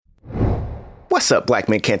What's up, Black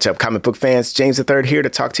Men Can't Jump comic book fans? James III here to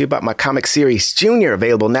talk to you about my comic series, Junior,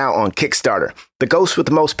 available now on Kickstarter. The ghost with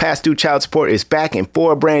the most past due child support is back in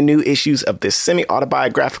 4 brand new issues of this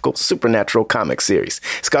semi-autobiographical supernatural comic series.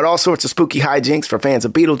 It's got all sorts of spooky hijinks for fans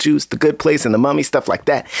of Beetlejuice, The Good Place, and The Mummy, stuff like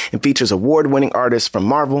that, and features award-winning artists from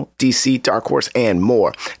Marvel, DC, Dark Horse, and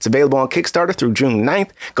more. It's available on Kickstarter through June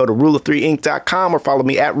 9th. Go to rule3inc.com or follow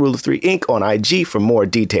me at rule3inc on IG for more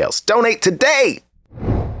details. Donate today!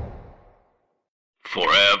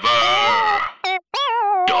 Forever.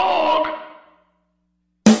 Dog.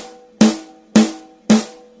 I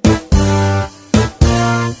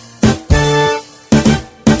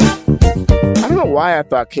don't know why I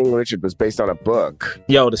thought King Richard was based on a book.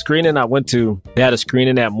 Yo, the screening I went to, they had a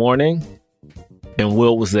screening that morning, and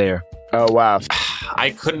Will was there. Oh, wow.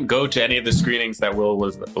 I couldn't go to any of the screenings that Will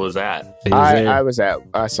was at.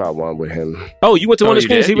 I saw one with him. Oh, you went to one of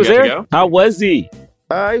the you screenings? did? He was You got to there? go? How was he?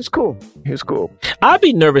 He was cool. He was cool. I'd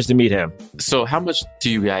be nervous to meet him. So how much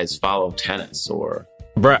do you guys follow tennis or?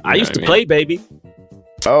 Bruh, I You used know to what I play, baby.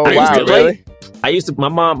 Oh, I used wow, to play. really? I used to, my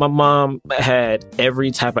mom had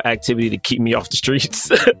every type of activity to keep me off the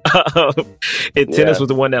streets. And tennis was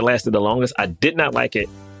the one that lasted the longest. I did not like it,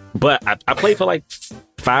 but I played for like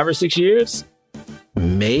 5 or 6 years,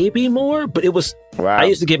 maybe more, but it was, Wow. I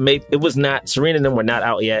used to get made, it was not, Serena and them were not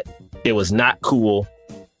out yet. It was not cool.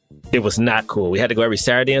 It was not cool. We had to go every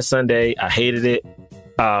Saturday and Sunday. I hated it.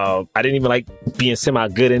 I didn't even like being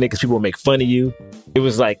semi-good in it because people would make fun of you. It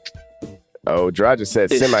was like, Oh, Gerard just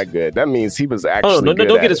said semi-good. That means he was actually no, good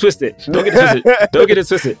don't at get it twisted. Don't get it twisted. Don't get it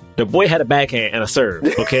twisted. The boy had a backhand and a serve,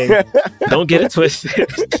 okay? Don't get it twisted.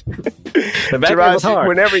 The backhand Gerard, was hard.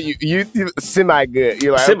 whenever you semi-good,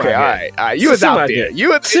 you're like, Semi-good. okay, all right. You was out there. Semi-good. You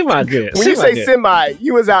was Semi-good. When you say Semi-good. semi,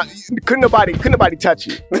 you was out. Couldn't nobody touch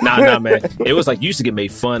you. Nah, man. It was like you used to get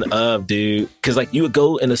made fun of, dude. Because like you would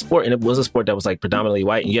go in a sport, and it was a sport that was like predominantly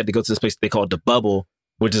white, and you had to go to this place they called the Bubble,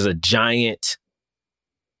 which is a giant,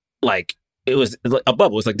 like, it was like a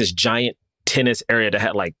bubble. It was like this giant tennis area that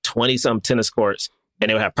had like 20-some tennis courts, and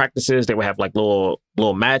they would have practices. They would have like little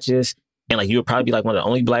matches, and like you would probably be like one of the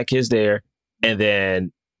only black kids there. And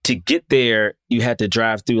then to get there, you had to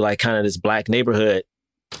drive through like kind of this black neighborhood.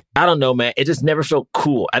 I don't know, man. It just never felt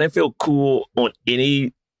cool. I didn't feel cool on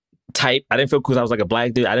any type. I didn't feel cool 'cause I was like a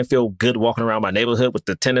black dude. I didn't feel good walking around my neighborhood with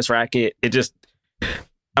the tennis racket.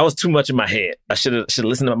 I was too much in my head. I should have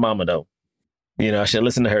listened to my mama though. You know, I should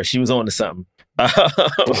listen to her. She was on to something.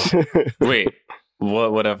 Wait,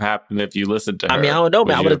 what would have happened if you listened to her? I mean, I don't know,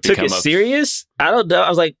 man. I would have took it serious. I don't know. I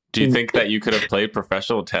was like, Do you think that you could have played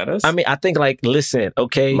professional tennis? I mean, I think like, listen,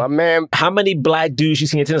 okay. My man. How many black dudes you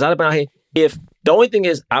see in tennis? I'd have been out here. If the only thing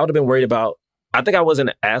is, I would have been worried about, I think I wasn't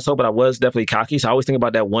an asshole, but I was definitely cocky. So I always think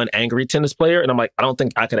about that one angry tennis player. And I'm like, I don't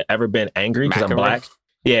think I could have ever been angry because I'm black.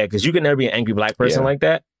 Yeah, because you can never be an angry black person like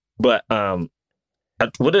that. But I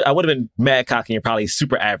would have been mad cocky and probably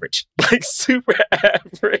super average. Like super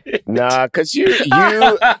average. Nah, because you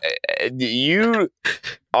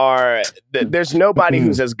are, there's nobody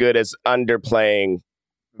who's as good as underplaying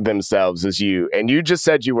themselves as you. And you just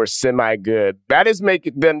said you were semi-good. That is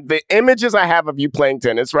making, the images I have of you playing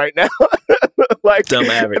tennis right now, like, dumb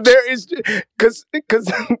average. There is, because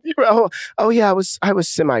yeah, I was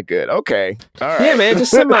semi-good. Okay. All right. Yeah, man, just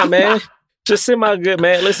semi, man. Just semi-good,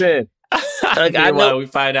 man. Listen. Like, I know we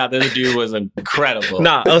find out this dude was incredible.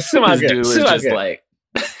 Nah, semi-good. This dude was Semi-good. just like,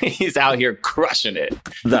 he's out here crushing it.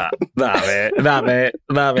 Nah, man.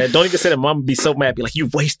 Don't even say that mom would be so mad. Be like, you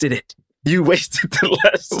wasted it. You wasted the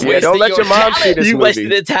lesson. Yeah, don't let your mom see this You movie.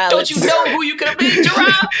 wasted the talent. Don't you know who you could have been,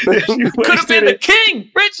 Gerard? You Could have been wasted the it.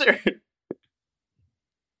 king, Richard.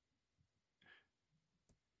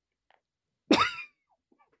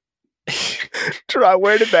 Try,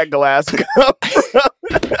 where did that glass come from?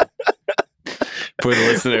 For the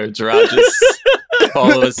listener, Gerard just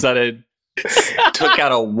all of a sudden took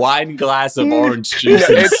out a wine glass of orange juice.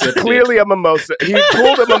 and It's sipped it. clearly a mimosa. He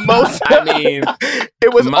pulled a mimosa. I mean,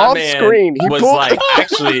 it was my off man screen. He was pulled like,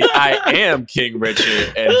 actually, I am King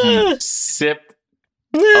Richard, and he sipped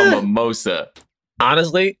a mimosa.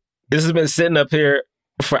 Honestly, this has been sitting up here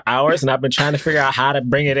for hours, and I've been trying to figure out how to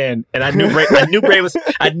bring it in. And I knew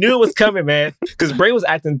it was coming, man, because Bray was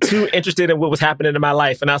acting too interested in what was happening in my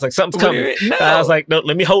life, and I was like, something's coming. No. And I was like, no,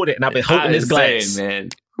 let me hold it, and I've been holding this glass. Saying, man,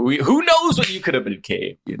 who knows what you could have been,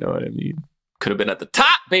 Cave? You know what I mean? Could have been at the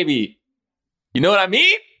top, baby. You know what I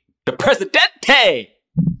mean? The Presidente,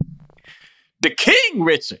 the King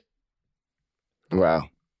Richard. Wow.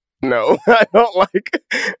 No, I don't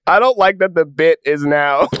like that the bit is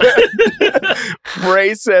now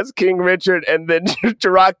Bray says King Richard and then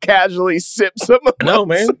Gerard casually sips some of No,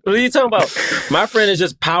 man. What are you talking about? My friend is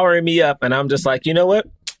just powering me up, and I'm just like, you know what?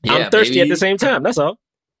 I'm thirsty at the same time. That's all.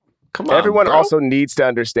 Come on, Everyone bro. also needs to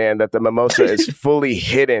understand that the mimosa is fully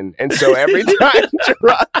hidden. And so every time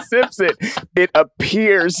Gerard sips it, it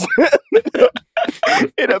appears.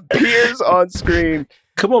 It appears on screen.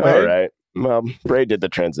 Come on, man. All right. Well, Bray did the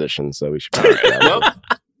transition, so we should probably do that. Well,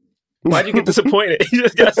 Why'd you get disappointed? You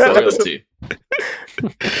just got so loyalty.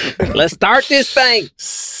 Let's start this thing.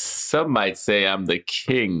 Some might say I'm the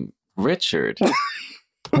King Richard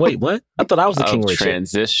Wait, what? I thought I was the King of Richard.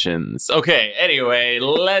 transitions. Okay, anyway,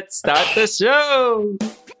 let's start the show.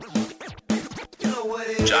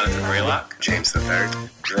 Jonathan Braylock, James III,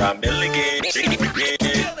 Drum Milligan.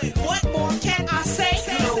 What more can I say?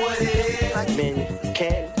 You know what it is. Black men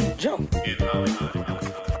can't jump.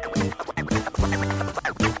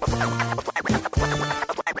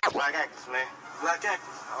 Black actors, man. Black actors.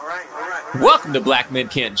 All right. Welcome to Black Men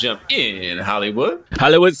Can't Jump in Hollywood.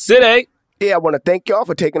 Hollywood City. Yeah, I want to thank y'all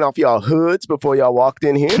for taking off y'all hoods before y'all walked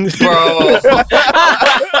in here. Bro.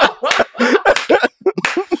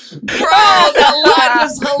 That line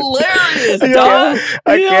was hilarious, dog.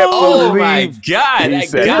 I can't Oh believe my God, he that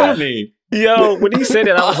said got that. me. Yo, when he said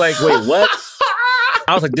it, I was like, wait, what?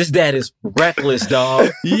 I was like, this dad is reckless, dog.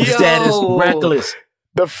 This dad is Yo. reckless.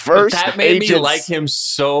 The first That made me agents- like him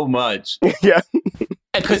so much. Yeah.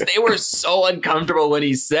 Because they were so uncomfortable when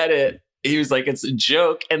he said it. He was like, it's a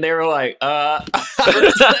joke. And they were like,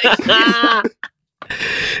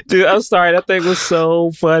 Dude, I'm sorry. That thing was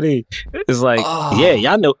so funny. It's like, Oh. yeah,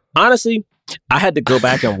 y'all know. Honestly, I had to go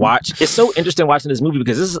back and watch. It's so interesting watching this movie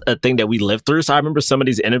because this is a thing that we lived through. So I remember some of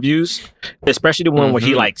these interviews, especially the one where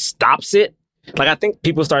he like stops it. Like, I think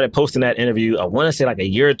people started posting that interview, I want to say like a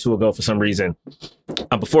year or two ago for some reason,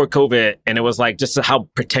 before COVID. And it was like just how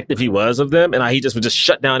protective he was of them. And he just would just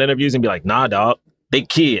shut down interviews and be like, nah, dog, they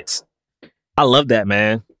kids. I love that,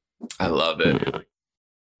 man. I love it.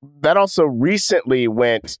 That also recently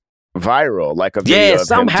went viral, like a video Yeah, of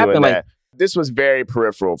something him doing happened, like- that. This was very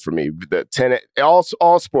peripheral for me. The tennis,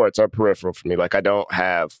 all sports are peripheral for me. Like, I don't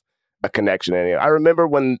have a connection to any. I remember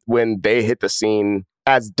when they hit the scene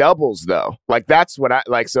as doubles, though. Like, that's what I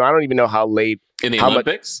like. So I don't even know how late. In the How much-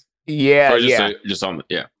 Olympics? Yeah, Or just, yeah, just on,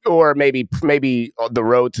 yeah. or maybe the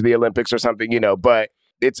road to the Olympics or something, you know. But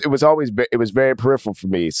it was very peripheral for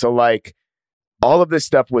me. So like, all of this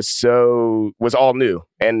stuff was all new,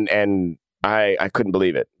 and I couldn't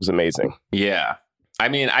believe it. It was amazing. Yeah. I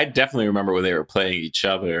mean, I definitely remember when they were playing each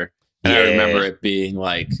other. And I Yeah. remember it being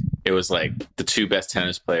like, it was like the two best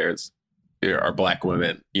tennis players are Black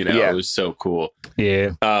women. You know, Yeah. it was so cool.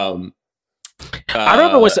 Yeah. I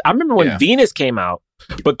I remember when yeah. Venus came out,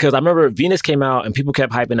 because I remember Venus came out and people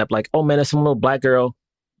kept hyping up like, oh man, there's some little Black girl.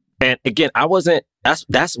 And again,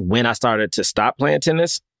 that's when I started to stop playing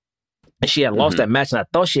tennis. And she had lost that match and I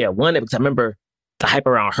thought she had won it because I remember the hype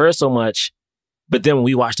around her so much. But then when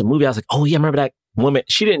we watched the movie, I was like, oh yeah, I remember that woman.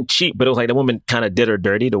 She didn't cheat, but it was like the woman kind of did her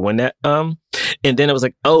dirty to win that. And then it was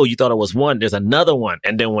like, oh, you thought it was one. There's another one.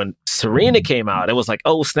 And then when Serena came out, it was like,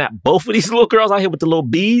 oh snap, both of these little girls out here with the little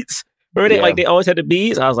beads. Remember they Yeah. like they always had the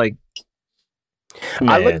beads? I was like, I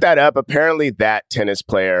man. looked that up. Apparently, that tennis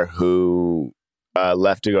player who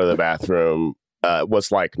left to go to the bathroom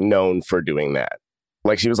was like known for doing that.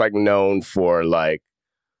 Like, she was like known for like,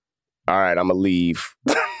 all right, I'm gonna leave.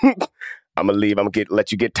 I'm gonna leave. I'm gonna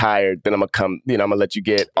let you get tired. Then I'm gonna come. You know, I'm gonna let you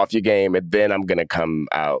get off your game, and then I'm gonna come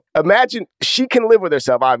out. Imagine, she can live with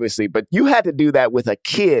herself, obviously, but you had to do that with a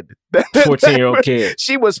kid. 14-year-old kid.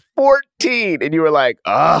 She was 14, and you were like,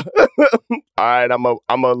 all right, I'm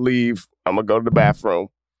gonna leave. I'm gonna go to the bathroom.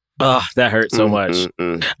 Oh, that hurt so much.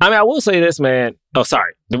 Mm-mm. I mean, I will say this, man. Oh,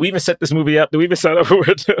 sorry. Did we even set this movie up? Did we even set up what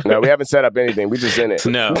we're doing? No, we haven't set up anything. We just in it.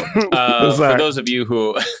 No. Sorry. For those of you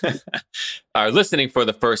who are listening for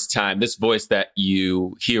the first time, this voice that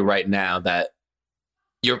you hear right now, that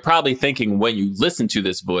you're probably thinking when you listen to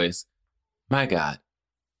this voice, my God,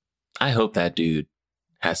 I hope that dude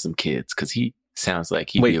has some kids because he sounds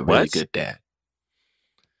like he'd Wait, be a really what? good dad.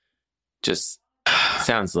 Just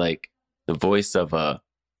sounds like the voice of a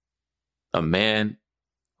man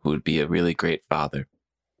who would be a really great father.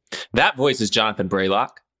 That voice is Jonathan Braylock.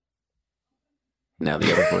 Now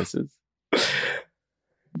the other voices.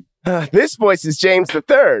 This voice is James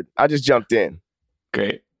III. I just jumped in,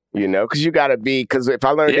 Great. you know, because if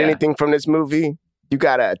I learned Yeah. anything from this movie, you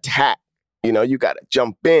got to attack, you know, you got to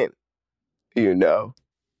jump in, you know.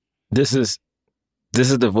 This is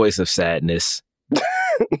the voice of sadness.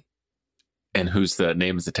 And whose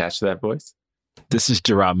name is attached to that voice? This is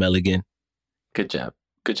Gerard Milligan. Good job.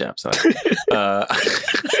 Good job, son. We're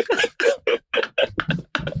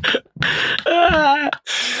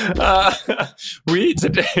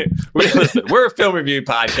a film review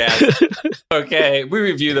podcast. Okay, we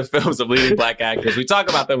review the films of leading Black actors. We talk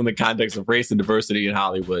about them in the context of race and diversity in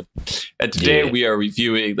Hollywood. And today we are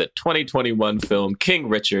reviewing the 2021 film King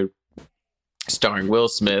Richard, starring Will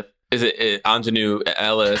Smith. Is it Anjanou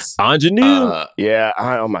Ellis? Anjanou. Yeah.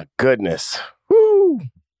 Oh my goodness. Woo.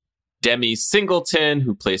 Demi Singleton,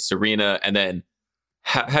 who plays Serena, and then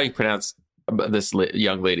how do you pronounce this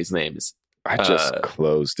young lady's name? Is I just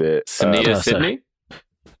closed it. Sania Sidney?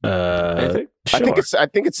 Sure. I think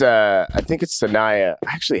it's Sanaya. I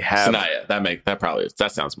actually have Sanaya.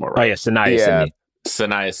 That sounds more Oh right. yeah, Sanaya Yeah.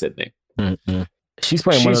 Sidney. Sanaya Sidney. Mm-mm. She's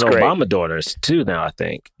playing one of She's the great. Obama daughters too now, I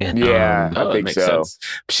think. And, Yeah. I that think makes so. sense.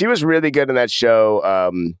 She was really good in that show,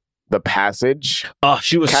 The Passage. oh,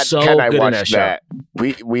 she was Kat so and I good in watched that show. that.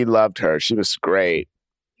 We loved her. She was great.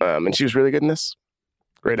 And she was really good in this.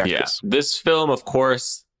 Great actress. Yeah. This film, of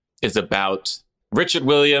course, is about Richard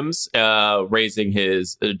Williams raising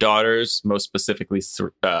his daughters, most specifically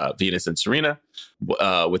Venus and Serena,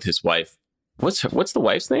 with his wife. What's the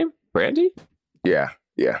wife's name? Brandy? Yeah.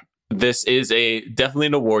 This is definitely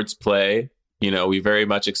an awards play. You know, we very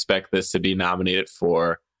much expect this to be nominated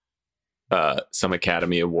for some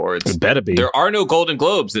Academy Awards. It better be. There are no Golden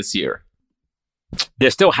Globes this year.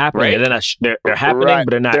 They're still happening. Right? They're happening, Right.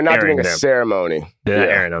 but they're not doing airing a them. ceremony. They're not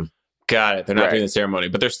Yeah. airing them. Got it. They're not Right. doing the ceremony,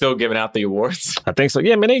 but they're still giving out the awards. I think so.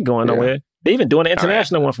 Yeah, man, they ain't going Yeah. nowhere. They even doing an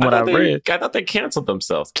international one from what I've read. I thought they canceled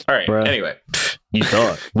themselves. All right. Bruh. Anyway, You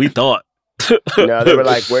thought. We thought. No, they were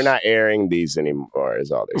like, we're not airing these anymore,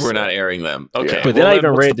 is all they we're said. not airing them. Okay. Yeah. But then I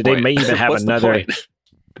even what's read the that they point? may even have What's the another. point?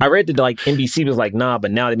 I read that like NBC was like, nah,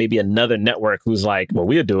 but now there may be another network who's like, well,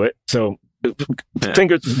 we'll do it. So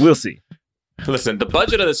fingers, we'll see. Listen, the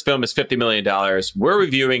budget of this film is $50 million. We're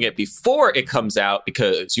reviewing it before it comes out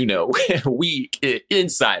because, you know, we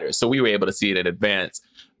insiders, so we were able to see it in advance.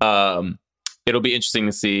 It'll be interesting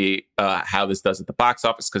to see how this does at the box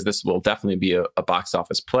office, because this will definitely be a box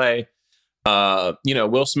office play. You know,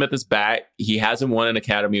 Will Smith is back. He hasn't won an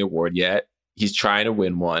Academy Award yet. He's trying to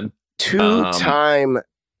win one. Two-time.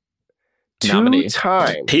 Nominee.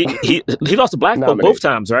 He lost to Black Bolt Nominee. both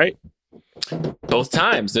times, right? Both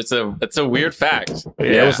times. It's a weird fact.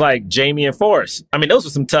 Yeah. It was like Jamie and Forrest. I mean, those were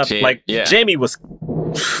some tough. Jamie was.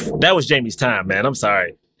 That was Jamie's time, man. I'm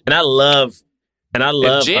sorry, and I love.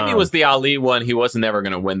 If Jamie was the Ali one, he wasn't ever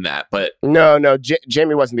going to win that. But No,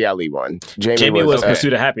 Jamie wasn't the Ali one. Jamie was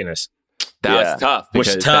Pursuit of Happiness, that was tough. which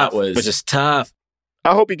Because is tough. that was Which is tough.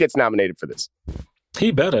 I hope he gets nominated for this. He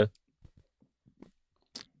better.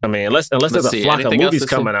 I mean, unless there's a see. flock of Anything else movies to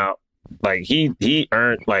see? coming out, like he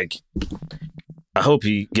earned like. I hope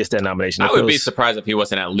he gets that nomination. I would be surprised if he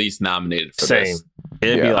wasn't at least nominated for Same. this.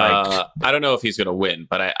 It'd be like I don't know if he's going to win,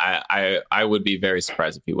 but I would be very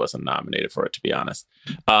surprised if he wasn't nominated for it, to be honest.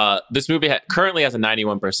 This movie currently has a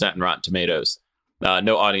 91% in Rotten Tomatoes.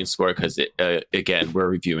 No audience score because again, we're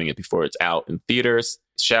reviewing it before it's out in theaters.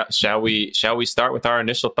 Shall we start with our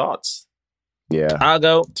initial thoughts? Yeah. I'll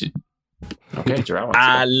go. Okay, Gerard wants to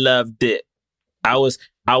I go. loved it. I was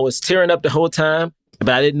tearing up the whole time, but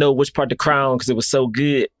I didn't know which part to cry on because it was so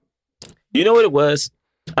good. You know what it was?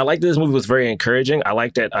 I liked that this movie was very encouraging. I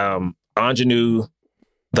liked that Anjanou,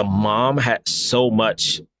 the mom, had so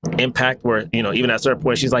much impact where, you know, even at a certain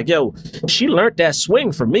point, she's like, yo, she learned that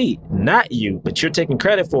swing from me, not you, but you're taking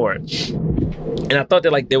credit for it. And I thought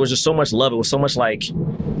that like there was just so much love. It was so much like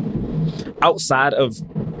outside of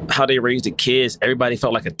how they raised the kids, everybody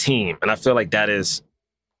felt like a team. And I feel like that is,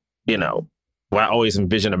 you know, what I always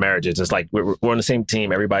envision a marriage is. It's like we're on the same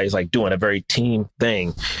team. Everybody's like doing a very team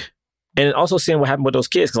thing. And also seeing what happened with those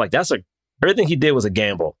kids, because like everything he did was a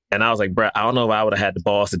gamble. And I was like, bro, I don't know if I would have had the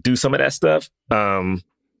balls to do some of that stuff.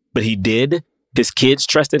 But he did. His kids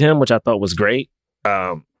trusted him, which I thought was great.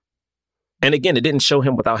 And again, it didn't show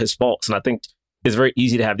him without his faults. And I think it's very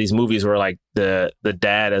easy to have these movies where like the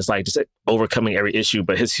dad is like just overcoming every issue,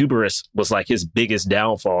 but his hubris was like his biggest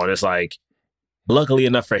downfall. And it's like, luckily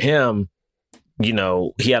enough for him, you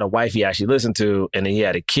know, he had a wife he actually listened to, and then he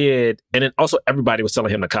had a kid. And then also everybody was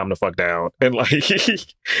telling him to calm the fuck down. And like,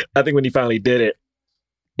 I think when he finally did it,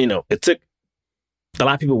 you know, it took a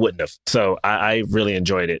lot of people wouldn't have. So I really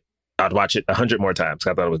enjoyed it. I'd watch it 100 more times.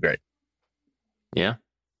 I thought it was great. Yeah.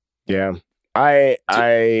 Yeah.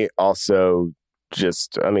 I also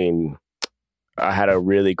just, I mean, I had a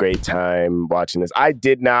really great time watching this. I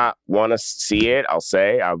did not want to see it, I'll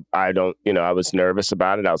say. I don't, you know, I was nervous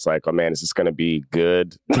about it. I was like, oh man, is this going to be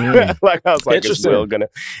good? Like, I was like,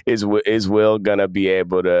 is Will gonna be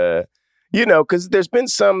able to, you know, because there's been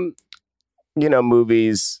some, you know,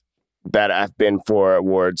 movies that have been for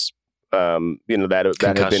awards, you know, that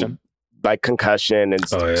have been like Concussion and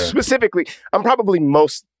specifically, I'm probably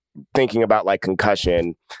most thinking about like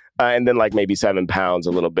Concussion and then like maybe 7 Pounds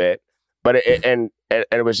a little bit. But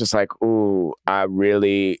it was just like, ooh, I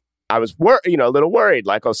was you know, a little worried.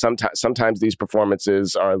 Like, oh, sometimes these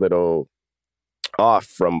performances are a little off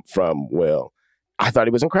from Will. I thought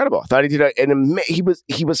he was incredible. I thought he did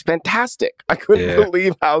he was fantastic. I couldn't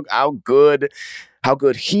believe how good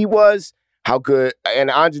he was, how good,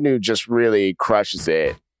 and Ingenue just really crushes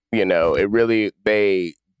it. You know, it really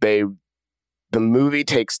the movie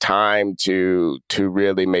takes time to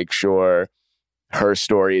really make sure her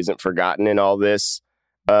story isn't forgotten in all this.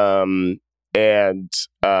 And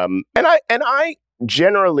I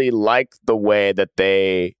generally like the way that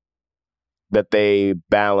they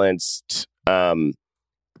balanced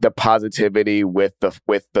the positivity with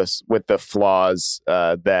the flaws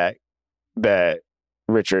that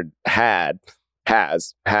Richard had.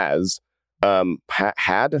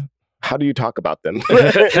 How do you talk about them in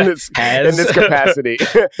this capacity?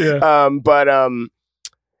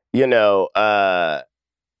 You know,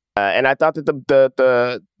 and I thought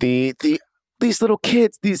that these little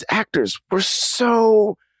kids, these actors were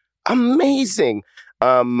so amazing.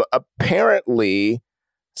 Apparently,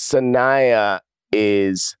 Sanaya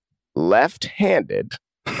is left-handed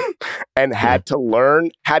and had to learn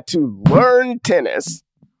tennis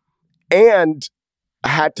and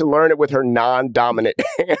had to learn it with her non-dominant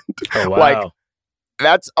hand. Oh, wow. Like,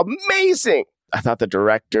 that's amazing. I thought the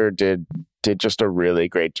director did just a really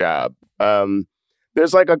great job.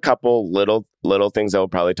 There's like a couple little things that we'll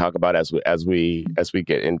probably talk about as we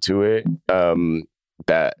get into it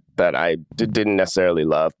that I didn't necessarily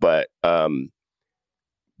love, but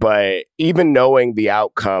even knowing the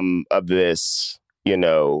outcome of this, you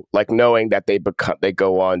know, like knowing that they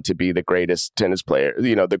go on to be the greatest tennis player,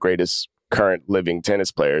 you know, the greatest current living tennis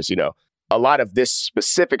players, you know, a lot of this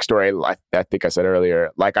specific story, like I think I said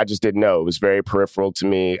earlier, like I just didn't know. It was very peripheral to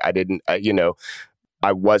me. I didn't, you know,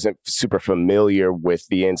 I wasn't super familiar with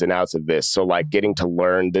the ins and outs of this. So like getting to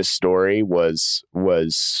learn this story was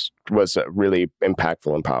really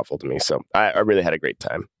impactful and powerful to me. So I really had a great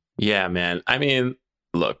time. Yeah, man. I mean,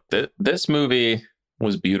 look, this movie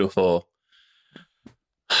was beautiful.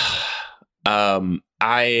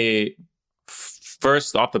 I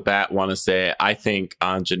first off the bat want to say I think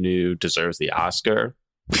Ingenue deserves the Oscar.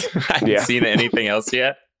 I haven't seen anything else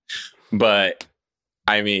yet, but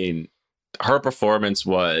I mean, her performance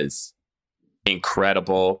was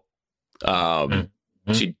incredible.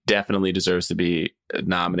 She definitely deserves to be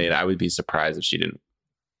nominated. I would be surprised if she didn't.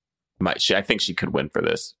 I think she could win for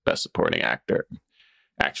this Best Supporting Actress,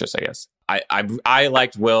 I guess. I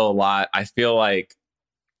liked Will a lot. I feel like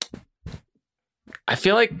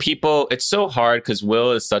people, it's so hard because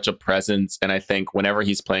Will is such a presence. And I think whenever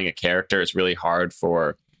he's playing a character, it's really hard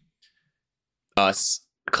for us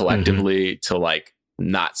collectively to like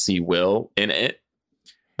not see Will in it.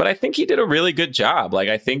 But I think he did a really good job. Like,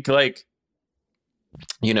 I think like,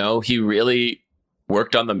 you know, he really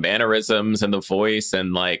worked on the mannerisms and the voice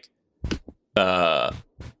and like,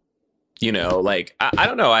 you know, like, I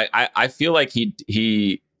don't know. I feel like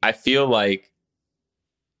I feel like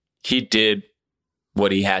he did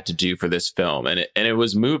what he had to do for this film. And it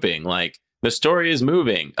was moving. Like, the story is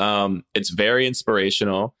moving. It's very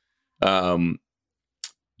inspirational.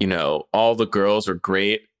 You know, all the girls are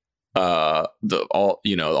great. All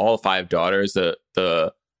the 5 daughters, I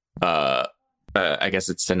guess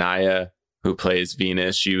it's Sanaya who plays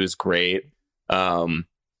Venus. She was great.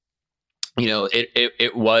 You know,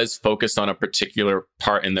 it was focused on a particular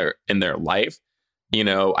part in their life. You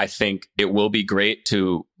know, I think it will be great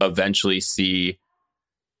to eventually see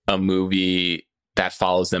a movie that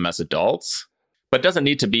follows them as adults, but it doesn't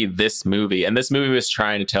need to be this movie. And this movie was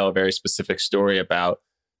trying to tell a very specific story about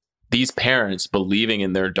these parents believing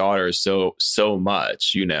in their daughters so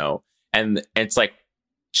much, you know, and it's like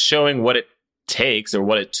showing what it takes or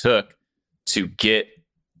what it took to get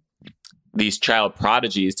these child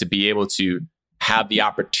prodigies to be able to have the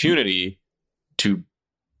opportunity to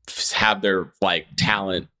have their like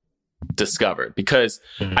talent discovered. Because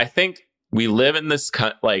I think we live in this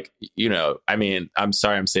like, you know, I mean, I'm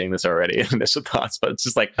sorry I'm saying this already in initial thoughts, but it's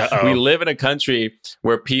just like, we live in a country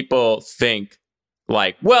where people think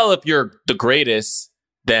like, well, if you're the greatest,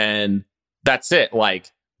 then that's it. Like,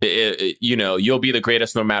 you know, you'll be the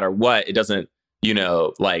greatest no matter what. It doesn't, you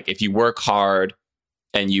know, like if you work hard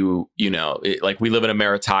and you know, like we live in a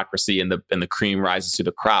meritocracy and the cream rises to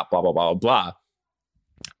the crop, blah, blah, blah, blah.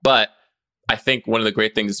 But I think one of the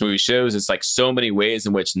great things this movie shows is like so many ways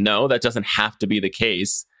in which, no, that doesn't have to be the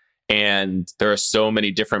case. And there are so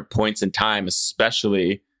many different points in time,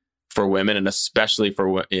 especially for women and especially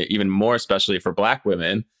for even more, especially for Black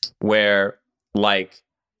women, where like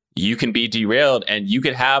you can be derailed and you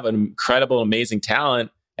could have an incredible, amazing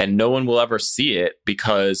talent and no one will ever see it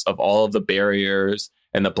because of all of the barriers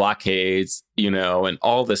and the blockades, you know, and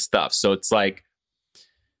all this stuff. So it's like,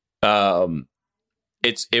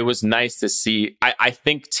 it was nice to see. I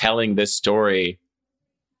think telling this story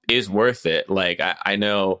is worth it. Like I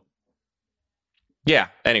know. Yeah.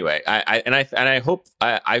 Anyway, I hope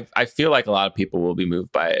I feel like a lot of people will be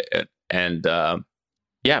moved by it, and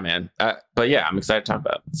yeah, man. But yeah, I'm excited to talk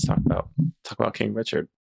about King Richard.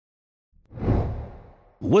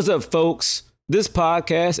 What's up, folks? This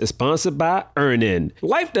podcast is sponsored by Earnin.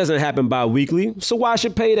 Life doesn't happen bi-weekly, so why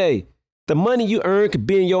should payday? The money you earn could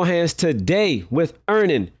be in your hands today with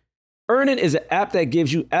Earnin. Earnin is an app that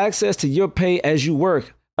gives you access to your pay as you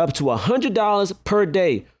work, up to $100 per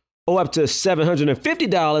day, or up to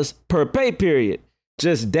 $750 per pay period.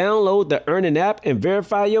 Just download the Earnin app and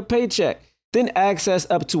verify your paycheck. Then access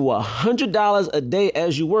up to $100 a day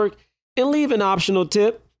as you work and leave an optional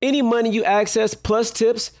tip. Any money you access plus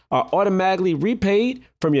tips are automatically repaid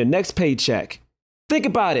from your next paycheck. Think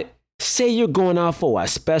about it. Say you're going out for a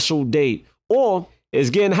special date, or it's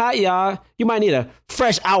getting hot, y'all. You might need a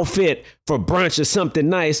fresh outfit for brunch or something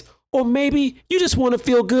nice, or maybe you just want to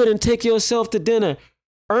feel good and take yourself to dinner.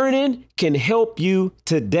 Earnin can help you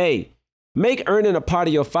today. Make Earnin a part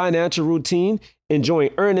of your financial routine and join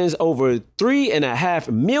Earnin's over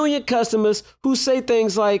 3.5 million customers who say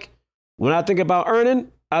things like, when I think about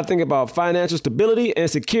Earnin, I think about financial stability and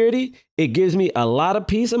security. It gives me a lot of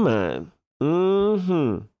peace of mind.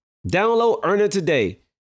 Download Earnin today.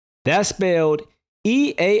 That's spelled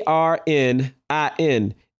EARNIN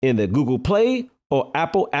in the Google Play or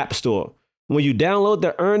Apple App Store. When you download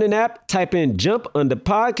the Earnin app, type in Jump Under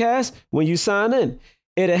Podcast when you sign in.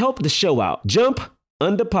 It'll help the show out. Jump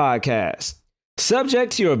Under Podcast.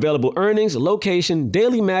 Subject to your available earnings, location,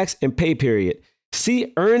 daily max, and pay period.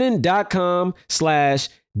 See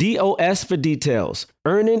earnin.com/DOS for details.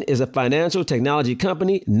 Earnin is a financial technology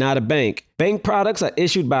company, not a bank. Bank products are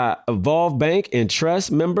issued by Evolve Bank and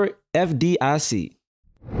Trust, member FDIC.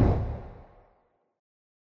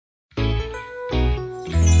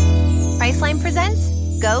 Priceline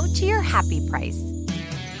presents Go to Your Happy Price.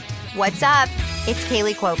 What's up? It's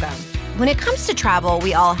Kaylee Cuoco. When it comes to travel,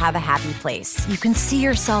 we all have a happy place. You can see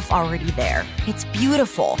yourself already there. It's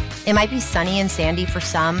beautiful. It might be sunny and sandy for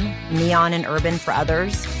some, neon and urban for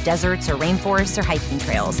others, deserts or rainforests or hiking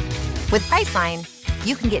trails. With Priceline,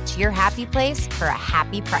 you can get to your happy place for a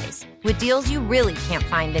happy price with deals you really can't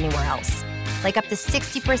find anywhere else. Like up to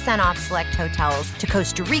 60% off select hotels to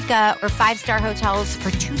Costa Rica or 5-star hotels for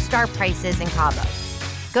 2-star prices in Cabo.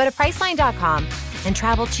 Go to Priceline.com and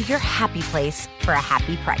travel to your happy place for a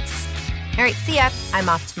happy price. All right, see ya. I'm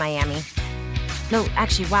off to Miami. No,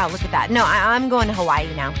 actually, wow, look at that. No, I'm going to Hawaii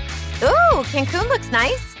now. Ooh, Cancun looks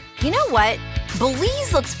nice. You know what?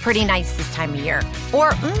 Belize looks pretty nice this time of year.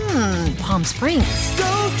 Or, Palm Springs.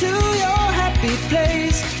 Go to your happy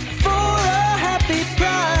place for a happy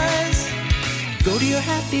price. Go to your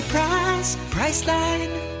happy price, Priceline.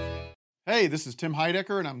 Hey, this is Tim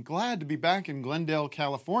Heidecker, and I'm glad to be back in Glendale,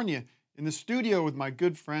 California, in the studio with my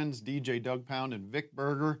good friends DJ Doug Pound and Vic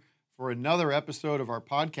Berger for another episode of our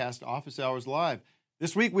podcast, Office Hours Live.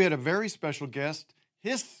 This week we had a very special guest,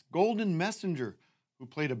 Hiss Golden Messenger, who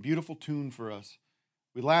played a beautiful tune for us.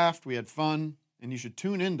 We laughed, we had fun, and you should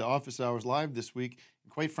tune in to Office Hours Live this week,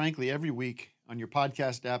 and quite frankly, every week on your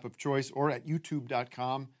podcast app of choice or at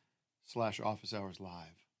youtube.com/Office Hours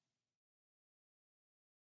Live.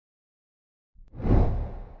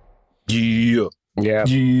 Yeah. I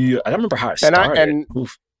don't remember how it started.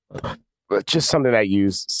 Just something that you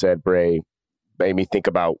said, Bray, made me think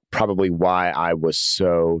about probably why I was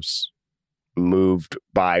so moved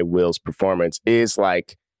by Will's performance. Is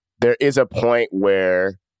like there is a point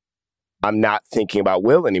where I'm not thinking about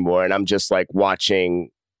Will anymore, and I'm just like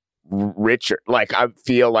watching Richard. Like I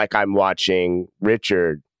feel like I'm watching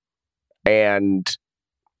Richard, and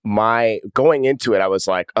going into it, I was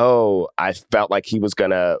like, oh, I felt like he was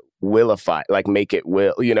gonna willify, like make it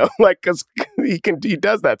Will, you know, like because he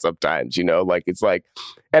does that sometimes, you know, like it's like,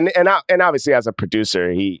 and obviously as a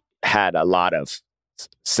producer, he had a lot of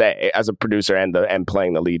say as a producer and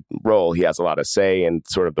playing the lead role. He has a lot of say in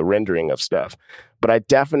sort of the rendering of stuff. But I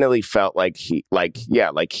definitely felt like it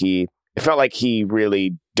felt like he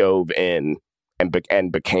really dove in and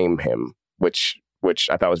became him, which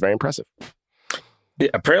I thought was very impressive. Yeah,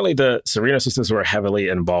 apparently the Serena sisters were heavily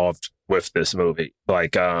involved with this movie.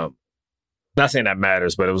 Like, not saying that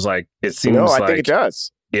matters, but it was like, it seems No, I like, think it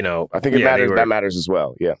does. you know, I think it matters. That matters as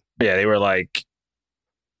well. Yeah. Yeah, they were like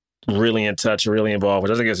really in touch, really involved,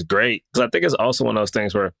 which I think is great. Because I think it's also one of those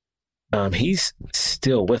things where he's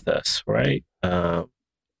still with us, right?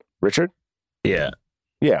 Richard? Yeah.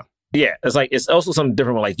 Yeah. Yeah. It's like, it's also something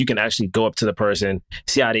different where like you can actually go up to the person,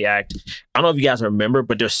 see how they act. I don't know if you guys remember,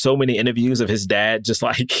 but there's so many interviews of his dad just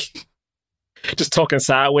like just talking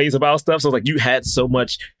sideways about stuff. So like you had so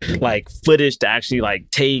much like footage to actually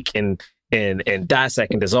like take and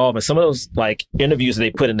dissect and dissolve. And some of those like interviews that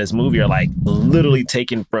they put in this movie are like literally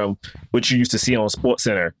taken from what you used to see on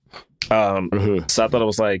SportsCenter. So I thought it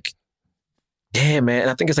was like, yeah, man.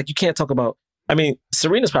 And I think it's like, you can't talk about, I mean,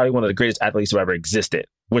 Serena's probably one of the greatest athletes who ever existed,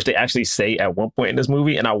 which they actually say at one point in this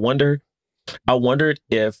movie. And I wondered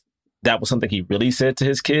if that was something he really said to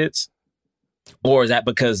his kids, or is that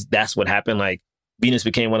because that's what happened? Like Venus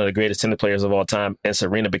became one of the greatest tennis players of all time, and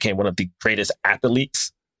Serena became one of the greatest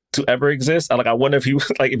athletes to ever exist. I wonder if he was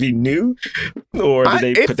like, if he knew, or did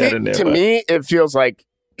they put that in there? To me, it feels like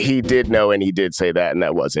he did know, and he did say that, and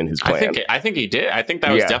that was in his plan. I think he did. I think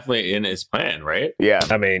that was definitely in his plan, right? Yeah.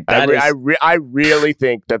 I mean, I really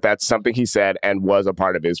think that that's something he said and was a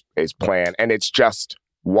part of his plan, and it's just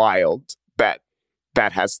wild that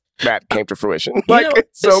came to fruition. Like,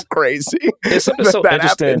 it's so crazy. It's something so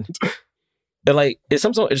interesting. And like, it's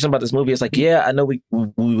something so interesting about this movie. It's like, yeah, I know we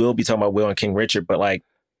will be talking about Will and King Richard, but like,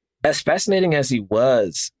 as fascinating as he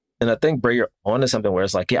was, and I think, Bray, you're onto something where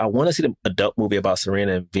it's like, yeah, I want to see the adult movie about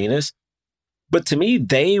Serena and Venus. But to me,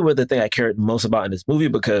 they were the thing I cared most about in this movie,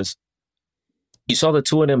 because you saw the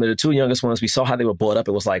two of them, the two youngest ones. We saw how they were brought up.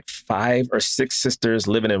 It was like 5 or 6 sisters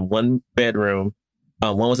living in one bedroom.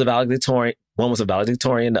 One was a valedictorian.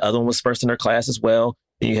 The other one was first in her class as well.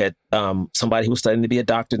 Then you had somebody who was studying to be a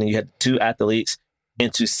doctor. Then you had 2 athletes.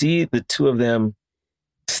 And to see the 2 of them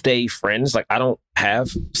stay friends, like, I don't have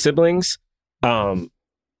siblings.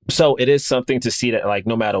 So it is something to see that, like,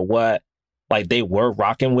 no matter what, like, they were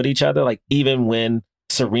rocking with each other. Like, even when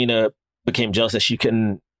Serena became jealous that she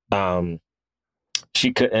couldn't play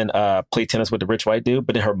tennis with the rich white dude,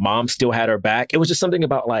 but then her mom still had her back. It was just something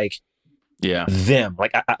about like, them.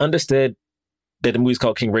 Like, I understood that the movie's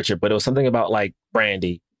called King Richard, but it was something about like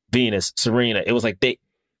Brandy, Venus, Serena. It was like the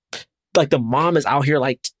mom is out here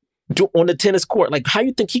like on the tennis court. Like, how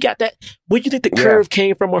you think he got that? Where do you think the curve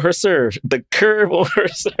came from on her serve? The curve on her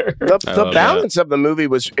serve. The balance of the movie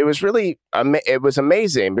was really it was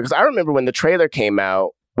amazing, because I remember when the trailer came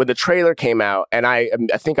out. And I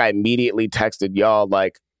think I immediately texted y'all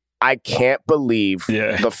like, I can't believe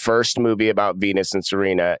the first movie about Venus and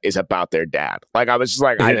Serena is about their dad. Like, I was just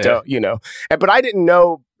like, I don't, but I didn't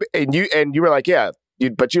know, and you were like,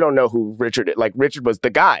 but you don't know who Richard is. Like, Richard was the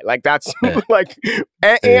guy. Like, that's like,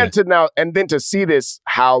 and then to see this,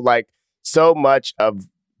 how like so much of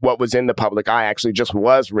what was in the public eye actually just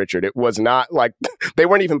was Richard. It was not like they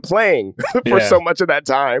weren't even playing for so much of that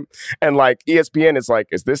time. And like ESPN is like,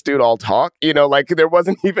 is this dude all talk? Like, there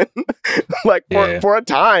wasn't even like for a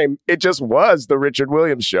time, it just was the Richard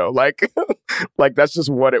Williams show. Like, like that's just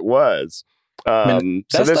what it was. So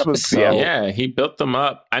this was, he built them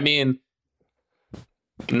up. I mean,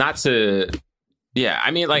 the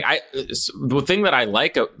thing that I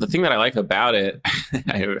like about it,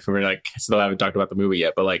 I still haven't talked about the movie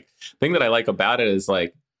yet, but like, the thing that I like about it is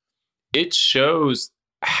like, it shows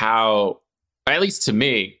how, at least to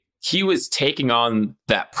me, he was taking on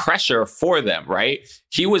that pressure for them, right?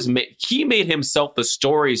 He made himself the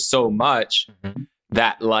story so much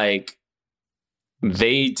that like,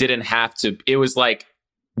 they didn't have to, it was like,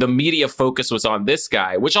 the media focus was on this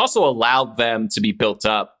guy, which also allowed them to be built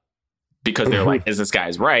up, because they're like, is this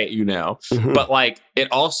guy's right? But like,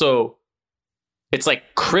 it's like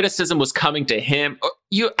criticism was coming to him.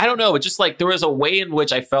 I don't know. It's just like, there was a way in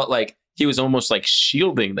which I felt like he was almost like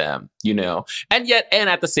shielding them, and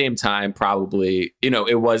at the same time, probably,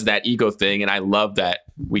 it was that ego thing. And I love that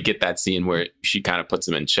we get that scene where she kind of puts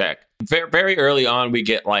him in check. Very, very early on, we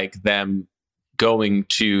get like them going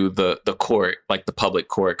to the court, like the public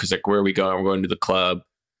court, because like, where are we going? We're going to the club,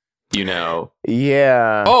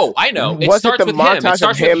 Yeah. Oh, I know. It starts with him. It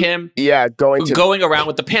starts with him. Yeah, going around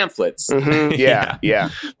with the pamphlets. Yeah.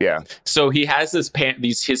 So he has his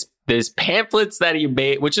pamphlets that he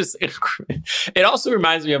made, which is, it also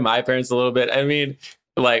reminds me of my parents a little bit. I mean,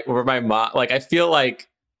 like, where my mom, like, I feel like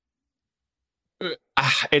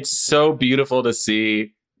it's so beautiful to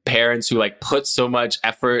see parents who like put so much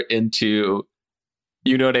effort into,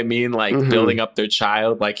 you know what I mean? Like, building up their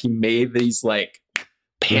child. Like, he made these like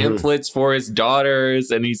pamphlets for his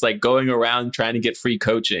daughters, and he's like going around trying to get free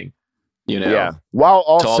coaching. You know, Yeah. While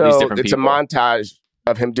all these also different it's people. a montage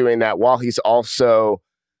of him doing that while he's also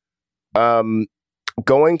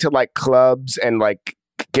going to like clubs and like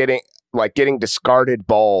getting discarded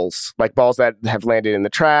balls, like balls that have landed in the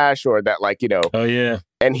trash or that like, you know, Oh yeah.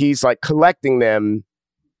 and he's like collecting them.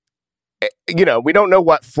 You know, we don't know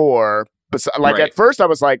what for. But like Right. at first I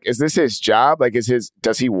was like, is this his job? Like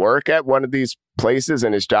does he work at one of these places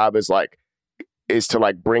and his job is to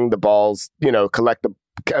like bring the balls, you know, collect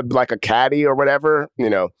like a caddy or whatever, you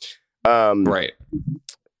know. right.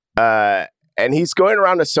 And he's going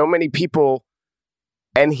around to so many people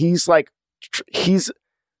and he's like he's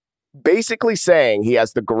basically saying he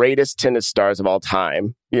has the greatest tennis stars of all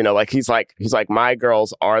time. You know, like he's like my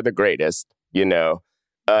girls are the greatest, you know.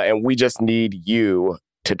 And we just need you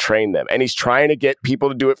to train them. And he's trying to get people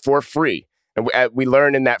to do it for free. And we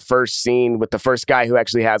learn in that first scene with the first guy who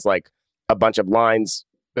actually has like a bunch of lines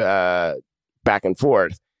back and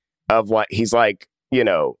forth of what he's like, you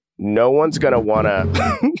know, no one's going to want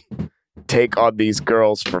to take on these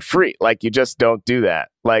girls for free. Like you just don't do that.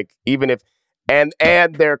 Like even if, and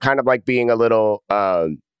they're kind of like being they're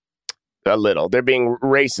being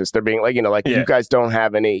racist. They're being like, you know, like you guys don't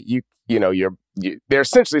have any, you know, they're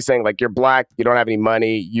essentially saying like, you're black, you don't have any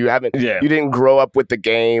money, you didn't grow up with the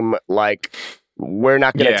game. Like we're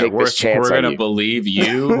not going to take this chance. We're going to believe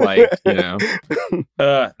you. Like, you know,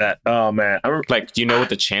 oh man. I remember, like, do you know what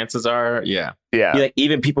the chances are? Yeah. like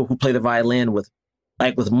even people who play the violin with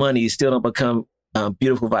money still don't become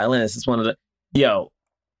beautiful violinists. It's one of the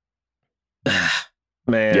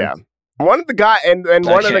man. Yeah. One of the guy and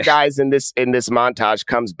one of the guys in this montage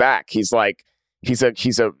comes back. He's like, he's a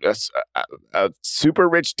super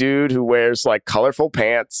rich dude who wears like colorful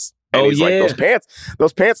pants. And he's like,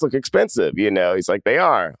 those pants look expensive, you know. He's like, they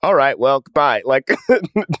are. All right, well, goodbye. Like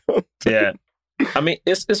yeah. I mean,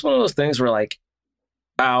 it's one of those things where like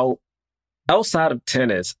outside of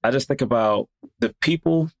tennis, I just think about the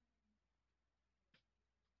people.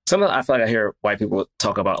 Sometimes I feel like I hear white people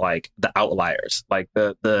talk about like the outliers, like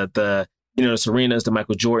the you know, the Serenas, the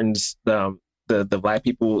Michael Jordans, the black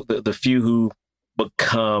people, the few who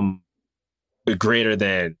become greater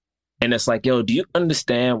than. And it's like, yo, do you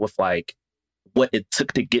understand with like what it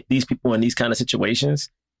took to get these people in these kind of situations?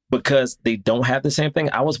 Because they don't have the same thing.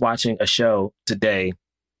 I was watching a show today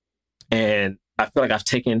and I feel like I've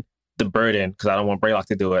taken the burden because I don't want Braylock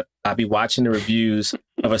to do it. I'll be watching the reviews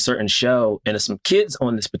of a certain show and there's some kids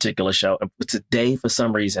on this particular show. And today, for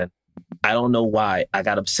some reason, I don't know why, I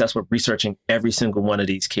got obsessed with researching every single one of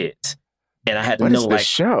these kids. And I had to know, like,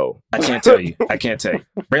 show. I can't tell you.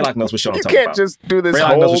 Braylock knows what show I'm talking about. You can't just do this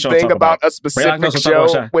whole thing about a specific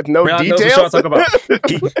show with no details. Knows what show I'm talking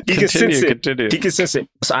about. He can sense it. Continue. He can sense it.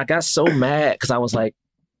 So I got so mad because I was like,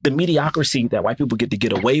 the mediocrity that white people get to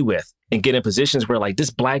get away with and get in positions where like this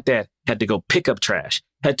black dad had to go pick up trash,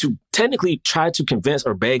 had to technically try to convince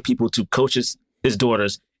or beg people to coach his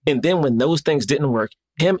daughters. And then when those things didn't work,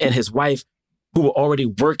 him and his wife, who were already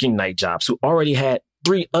working night jobs, who already had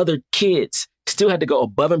 3 other kids, still had to go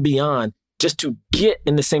above and beyond just to get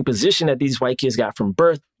in the same position that these white kids got from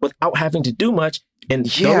birth without having to do much. And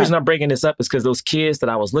the only reason I'm bringing this up is because those kids that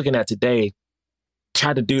I was looking at today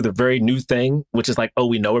tried to do the very new thing, which is like, oh,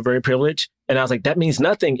 we know we're very privileged. And I was like, that means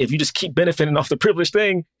nothing if you just keep benefiting off the privileged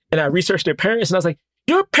thing. And I researched their parents and I was like,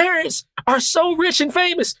 your parents are so rich and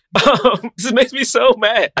famous. This makes me so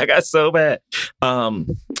mad. I got so mad.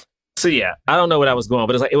 So yeah, I don't know what I was going,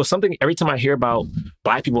 but it's like, it was something every time I hear about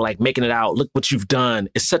black people like making it out, look what you've done.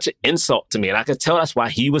 It's such an insult to me. And I could tell that's why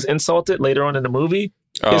he was insulted later on in the movie.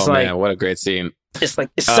 Oh it's man, like, what a great scene. It's like,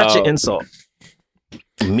 it's such an insult.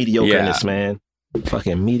 Mediocreness, man.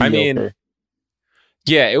 Fucking mediocre. I mean,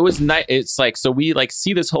 yeah, it was nice. It's like, so we like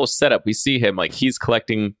see this whole setup. We see him like he's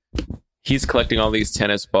collecting all these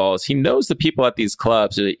tennis balls. He knows the people at these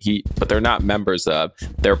clubs, but they're not members of.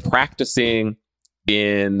 They're practicing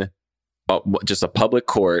in just a public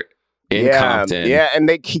court in Compton. Yeah, and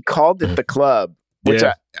he called it the club, which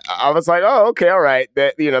I was like, oh, okay, all right.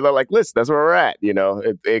 That, you know, they're like, listen, that's where we're at. You know,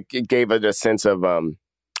 it gave it a sense of I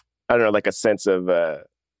don't know, like a sense of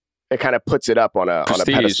it kind of puts it up on a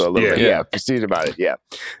pedestal a little bit. Yeah, prestige about it. Yeah.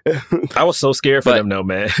 I was so scared for them though,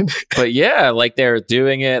 man. But yeah, like they're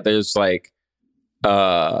doing it. There's like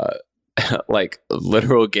like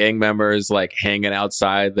literal gang members like hanging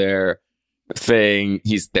outside their thing.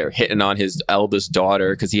 They're hitting on his eldest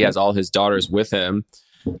daughter because he has all his daughters with him.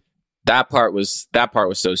 That part was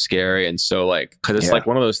so scary. And so like, because it's like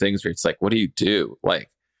one of those things where it's like, what do you do? Like,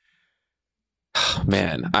 oh,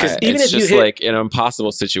 man, even it's if just you hit, like an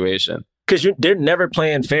impossible situation because they're never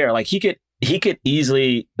playing fair. Like he could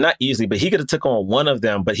easily, not easily, but he could have took on one of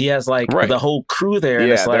them, but he has like the whole crew there.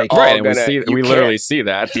 And it's like, and we literally see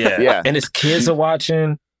that. Yeah. And his kids are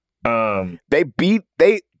watching. They beat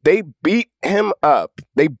him up.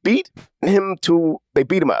 They beat him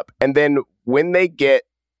up. And then when they get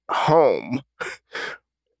home,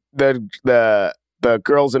 the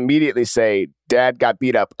girls immediately say, Dad got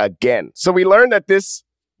beat up again. So we learned that this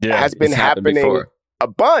has been happening a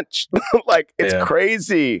bunch. Like, it's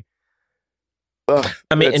crazy. Ugh,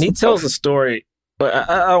 I mean, and he tells a story, but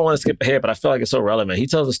I don't want to skip ahead, but I feel like it's so relevant. He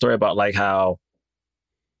tells a story about like how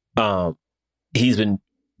he's been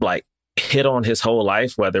like hit on his whole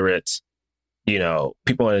life, whether it's, you know,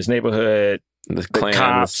 people in his neighborhood, the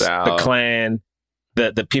cops, the clan,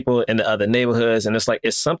 the people in the other neighborhoods. And it's like,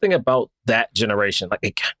 it's something about that generation.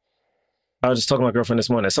 Like, I was just talking to my girlfriend this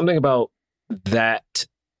morning. Something about that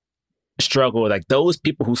struggle, like those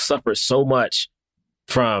people who suffered so much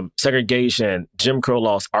from segregation, Jim Crow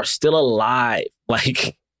laws, are still alive.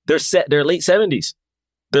 Like, they're late 70s.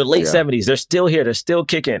 They're late 70s. They're still here. They're still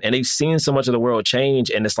kicking. And they've seen so much of the world change.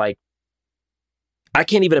 And it's like, I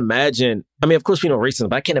can't even imagine. I mean, of course, we know racism,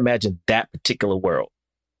 but I can't imagine that particular world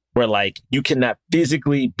where like you cannot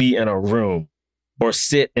physically be in a room or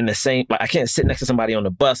sit in the same, like I can't sit next to somebody on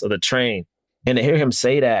the bus or the train. And to hear him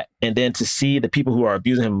say that, and then to see the people who are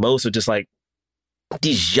abusing him most are just like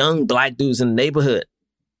these young Black dudes in the neighborhood.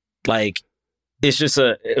 Like,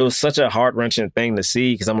 it was such a heart-wrenching thing to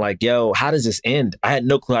see, because I'm like, yo, how does this end? I had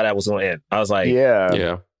no clue how that was going to end. I was like,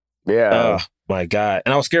 yeah. Oh my God.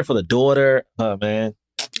 And I was scared for the daughter. Oh man.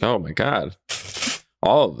 Oh my God.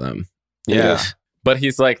 All of them. Yeah. But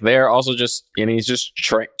he's like, they're also just, and he's just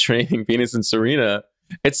training Venus and Serena.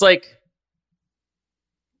 It's like,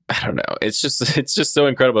 I don't know. It's just so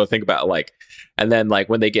incredible to think about. Like, and then like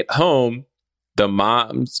when they get home, the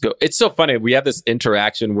moms go. It's so funny. We have this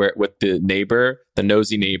interaction with the neighbor, the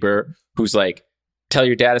nosy neighbor, who's like, "Tell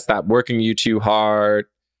your dad to stop working you too hard."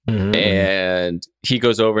 Mm-hmm. And he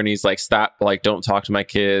goes over and he's like, "Stop! Like, don't talk to my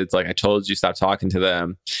kids. Like, I told you, stop talking to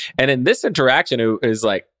them." And in this interaction, it is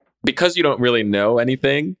like, because you don't really know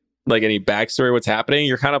anything, like any backstory, what's happening,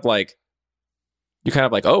 you're kind of like,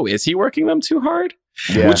 oh, is he working them too hard?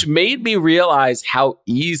 Yeah. Which made me realize how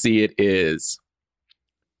easy it is,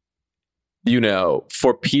 you know,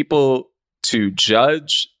 for people to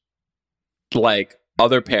judge like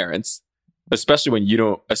other parents, especially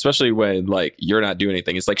when like you're not doing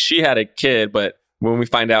anything. It's like she had a kid, but when we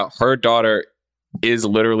find out her daughter is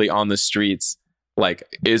literally on the streets, like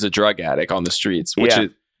is a drug addict on the streets, which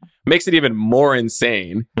makes it even more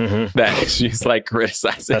insane that she's like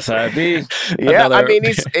criticizing. That's how it be. Yeah, I mean,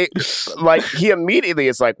 like he immediately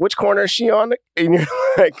is like, which corner is she on? And you're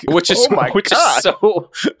like, which is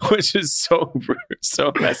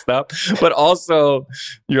so messed up. But also,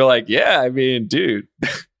 you're like, yeah, I mean, dude,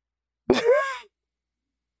 like,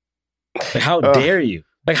 how dare you?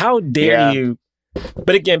 Like, how dare you?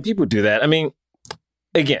 But again, people do that. I mean,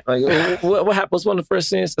 again, like what happens? One of the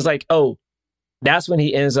first things is like, oh. That's when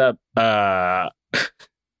he ends up, I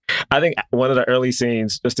think one of the early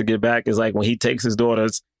scenes, just to get back, is like when he takes his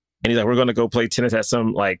daughters and he's like, we're going to go play tennis at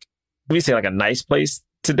some, like, what do you say, like a nice place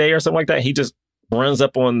today or something like that. He just runs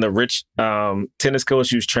up on the rich tennis coach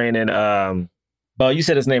who's training, you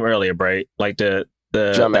said his name earlier, Bray, like the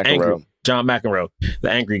John McEnroe. John McEnroe, the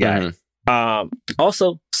angry guy. Mm-hmm.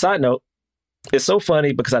 Also, side note, it's so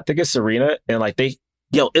funny because I think it's Serena and like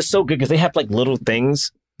it's so good because they have like little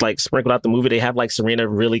things like sprinkled out the movie. They have like Serena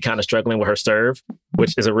really kind of struggling with her serve,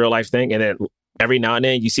 which is a real life thing. And then every now and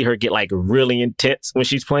then you see her get like really intense when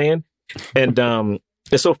she's playing. And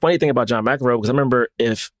it's so funny thing about John McEnroe, because I remember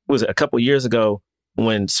a couple years ago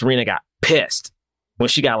when Serena got pissed, when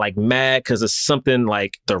she got like mad because of something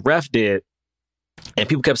like the ref did. And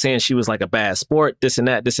people kept saying she was like a bad sport, this and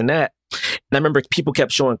that. And I remember people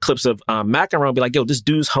kept showing clips of McEnroe and be like, yo, this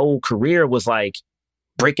dude's whole career was like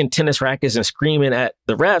breaking tennis rackets and screaming at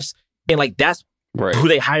the refs. And like, that's who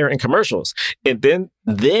they hire in commercials. And then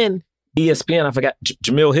ESPN, I forgot,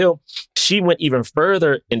 Jamil Hill, she went even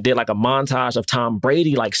further and did like a montage of Tom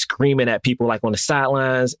Brady, like screaming at people like on the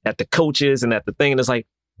sidelines, at the coaches and at the thing. And it's like,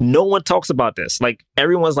 no one talks about this. Like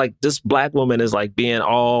everyone's like, this black woman is like being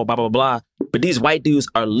all blah, blah, blah. But these white dudes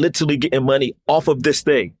are literally getting money off of this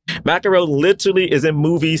thing. McEnroe literally is in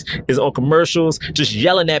movies, is on commercials, just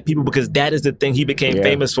yelling at people because that is the thing he became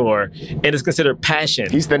famous for. And it's considered passion.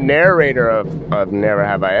 He's the narrator of Never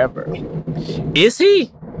Have I Ever. Is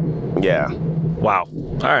he? Yeah. Wow.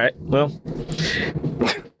 All right. Well,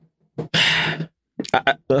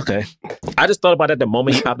 okay. I just thought about that the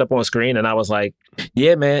moment he popped up on screen, and I was like,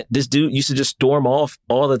 yeah, man, this dude used to just storm off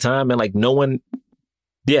all the time, and like no one,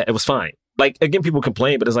 it was fine. like, again, people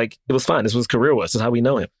complain, but it's like, it was fine. This was his career was. This is how we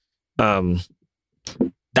know him.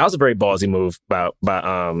 That was a very ballsy move by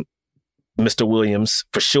Mr. Williams,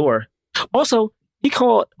 for sure. Also, he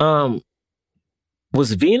called,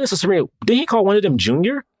 was Venus or Serena, did he call one of them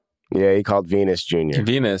Junior? Yeah, he called Venus Junior.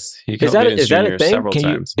 Venus. He Is called that, Venus is that Jr. a thing? several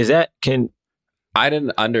times. I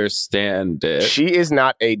didn't understand it. She is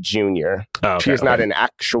not a junior. Oh, okay, she is not okay. an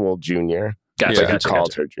actual junior. Gotcha, But he gotcha, called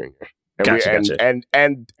gotcha. her junior. Gotcha.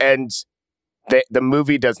 And the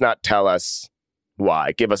movie does not tell us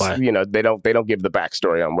why. Give us, Why? they don't give the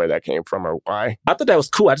backstory on where that came from or why. I thought that was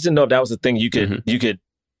cool. I just didn't know if that was a thing you could,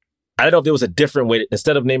 I don't know if there was a different way to,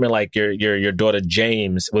 instead of naming like your daughter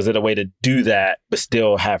James, was it a way to do that, but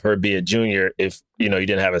still have her be a junior if, you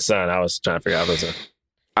didn't have a son? I was trying to figure out if it was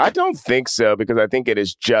I don't think so, because I think it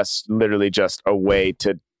is just literally just a way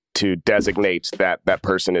to designate that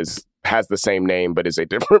person has the same name but is a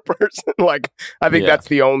different person. Like, I think that's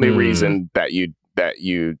the only reason that you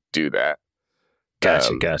do that.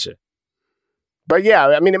 Gotcha. But yeah,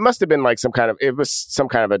 I mean, it must have been like some kind of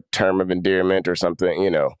a term of endearment or something,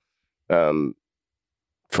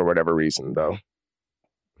 for whatever reason, though.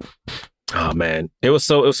 Oh man, it was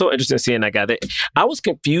so interesting seeing that guy. I was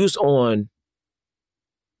confused on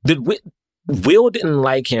Will didn't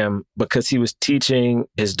like him because he was teaching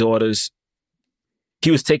his daughters. He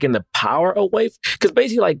was taking the power away because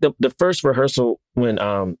basically, like the first rehearsal when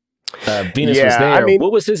Venus was there. I mean,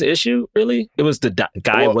 what was his issue? Really, it was the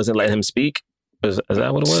guy wasn't letting him speak. Is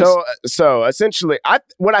that what it was? So essentially,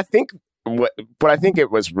 what I think it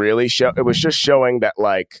was really it was just showing that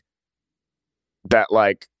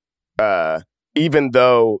even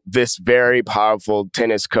though this very powerful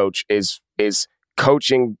tennis coach is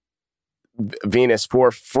coaching Venus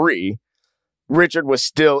for free, Richard was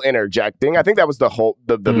still interjecting. I think that was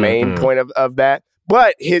the main point of that.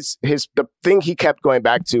 But the thing he kept going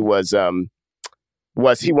back to was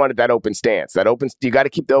he wanted that open stance. You got to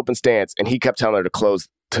keep the open stance, and he kept telling her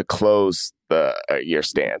to close your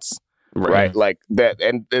stance, right? Like that,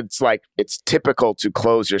 and it's typical to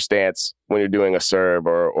close your stance when you're doing a serve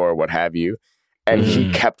or what have you. And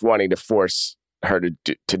he kept wanting to force her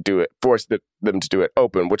to do it, force them to do it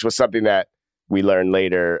open, which was something that we learned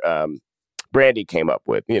later. Brandy came up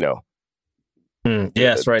with, Yeah,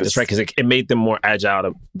 that's right. That's right. Because it made them more agile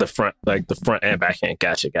to the front, like the front and backhand.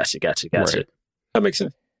 Gotcha. Right. That makes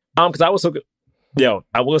sense. Because I was so good. Yo,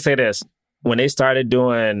 I will say this: when they started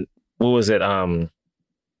doing, what was it,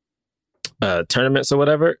 tournaments or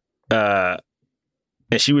whatever, and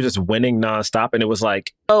she was just winning nonstop, and it was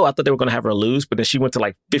like, oh, I thought they were going to have her lose, but then she went to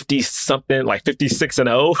like 50 something, like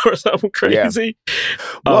 56-0 or something crazy. Yeah.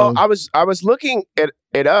 Well, I was looking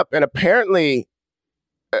it up, and apparently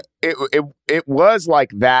it was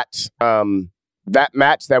like that that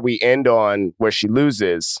match that we end on where she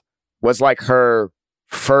loses was like her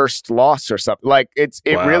first loss or something. Like it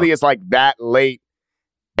really is like that late.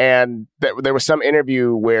 And there was some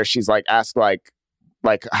interview where she's like asked like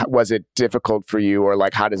was it difficult for you, or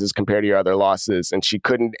like how does this compare to your other losses? And she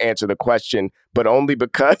couldn't answer the question, but only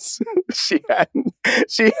because she hadn't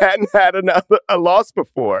had a loss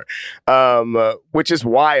before, which is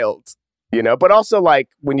wild, But also like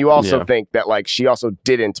when you also think that like she also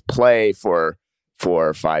didn't play for 4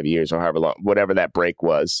 or 5 years or however long, whatever that break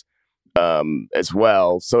was, as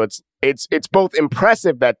well. So it's both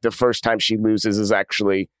impressive that the first time she loses is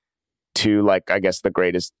actually to like, I guess, the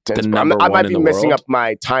greatest tennis player. I might be messing up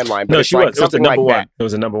my timeline, but she was. It was the number one. It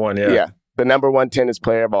was the number one. Yeah, the number one tennis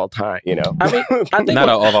player of all time. I mean, I think not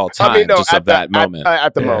of all time, just of that moment.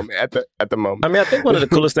 At the moment. I mean, I think one of the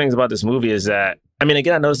coolest things about this movie is that, I mean,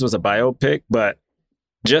 again, I know this was a biopic, but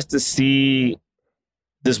just to see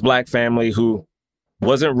this black family who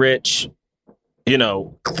wasn't rich, again,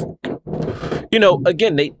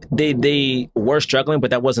 they were struggling, but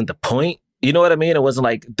that wasn't the point. You know what I mean? It wasn't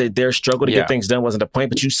like their struggle to get things done wasn't the point,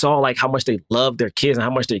 but you saw like how much they loved their kids and how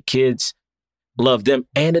much their kids loved them.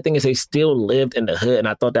 And the thing is, they still lived in the hood. And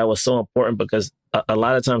I thought that was so important because a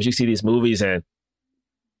lot of times you see these movies and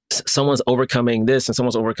someone's overcoming this and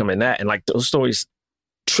someone's overcoming that. And like those stories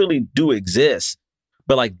truly do exist.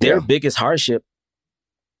 But like their biggest hardship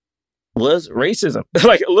was racism.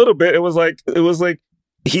 Like a little bit. It was like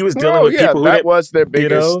he was dealing with people that was their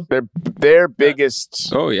biggest their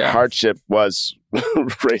biggest hardship was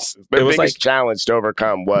racism. Their biggest challenge to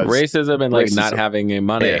overcome was racism and like racism. Not having any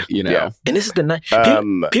money, And this is the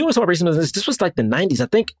people talk about racism. This was like the 90s, I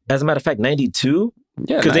think, as a matter of fact, 92.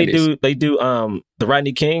 Yeah, because they do the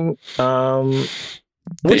Rodney King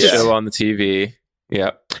which show on the TV.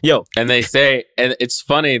 Yeah. Yo. And they say, and it's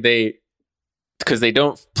funny, because they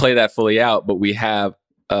don't play that fully out, but we have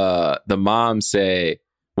the mom say,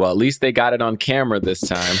 Well, at least they got it on camera this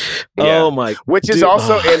time. Yeah. Oh my! Which is dude,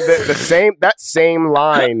 also oh. in the same. That same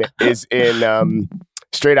line is in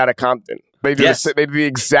Straight Outta Compton. They do Yes. they do the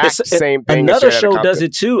exact same thing. Another as Straight Outta show does Compton.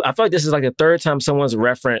 it too. I feel like this is like the third time someone's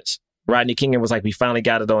referenced Rodney King and was like, "We finally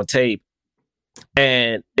got it on tape."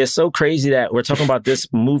 And it's so crazy that we're talking about this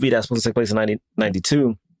movie that's supposed to take place in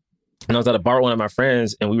 1992. And I was at a bar with one of my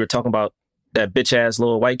friends, and we were talking about that bitch ass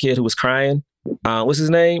little white kid who was crying. What's his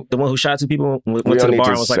name? The one who shot two people, went to the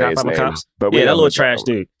bar and was like, "I found my cops." But Yeah, that little trash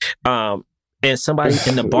dude. And somebody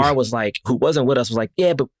in the bar was like, who wasn't with us, was like,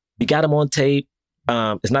 "Yeah, but we got him on tape.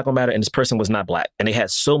 It's not gonna matter." And this person was not black, and they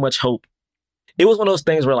had so much hope. It was one of those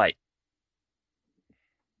things where like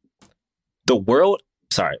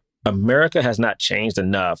America has not changed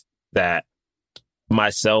enough that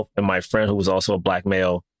myself and my friend, who was also a black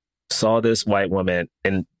male, saw this white woman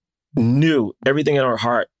and knew everything in our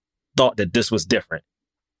heart, thought that this was different.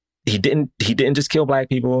 He didn't just kill black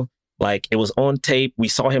people. Like, it was on tape. We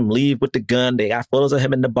saw him leave with the gun. They got photos of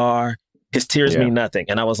him in the bar. His tears mean nothing.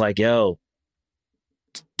 And I was like, yo,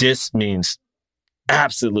 this means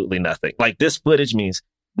absolutely nothing. Like, this footage means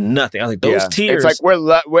nothing. I was like, those tears. It's like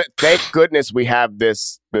we're thank goodness we have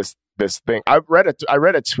this thing. I read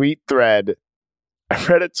a tweet thread.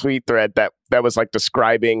 that was like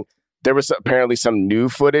describing there was apparently some new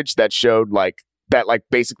footage that showed like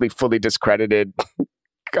basically fully discredited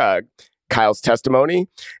Kyle's testimony,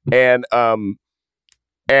 and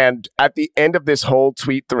at the end of this whole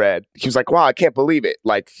tweet thread, he was like, "Wow, I can't believe it!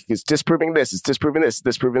 Like, he's disproving this, it's disproving this,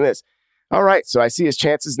 disproving this." All right, so I see his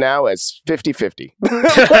chances now as 50-50.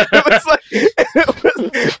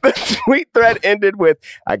 The tweet thread ended with,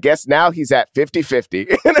 "I guess now he's at 50-50."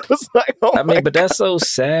 And it was like, oh I mean, but that's so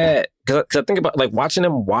sad. Because I think about like watching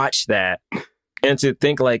them watch that, and to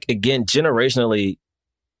think like, again, generationally,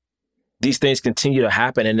 these things continue to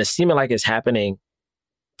happen, and it's seeming like it's happening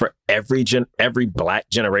for every black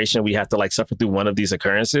generation. We have to like suffer through one of these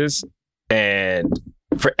occurrences, and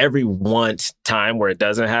for every one time where it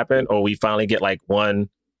doesn't happen, or we finally get like one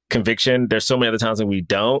conviction, there's so many other times when we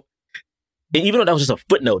don't. And even though that was just a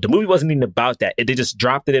footnote, the movie wasn't even about that. They just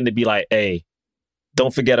dropped it in to be like, "Hey,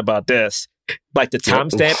 don't forget about this." Like, to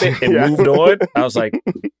timestamp it and moved on. I was like,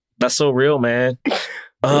 that's so real, man.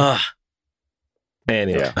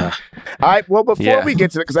 Anyway. Before we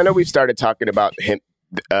get to it, because I know we've started talking about him,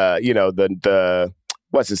 the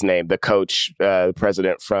what's his name? The coach, the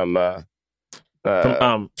president from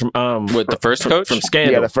with the first coach from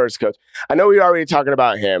Scandal. Yeah, the first coach. I know we're already talking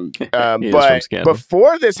about him, from but Scandal.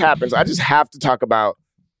 before this happens, I just have to talk about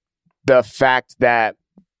the fact that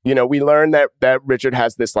we learned that Richard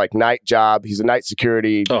has this like night job. He's a night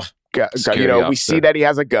security. Security we see that he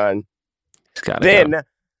has a gun.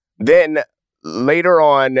 Then later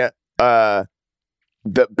on,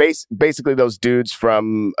 basically those dudes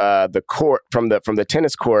from the court from the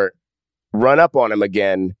tennis court run up on him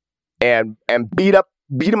again and beat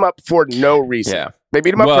him up for no reason. Yeah. They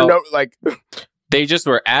beat him up for no like. They just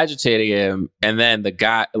were agitating him, and then the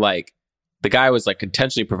guy was like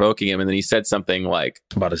intentionally provoking him, and then he said something like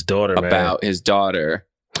about his daughter. His daughter.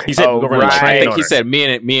 He said, "We're gonna run a train." I think on he her. said,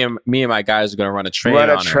 "Me and my guys are going to run a train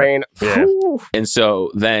on her." Yeah. And so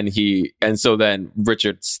then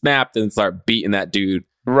Richard snapped and started beating that dude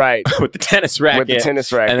right with the tennis racket.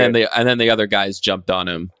 And then the other guys jumped on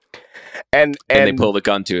him. And they pulled a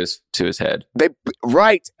gun to his head.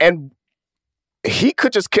 And he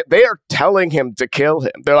could just they are telling him to kill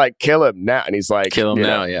him. They're like, "Kill him now," and he's like, "Kill him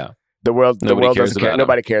now." Yeah. The world doesn't care. him.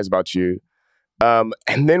 Nobody cares about you. And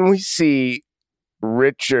then we see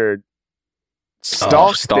Richard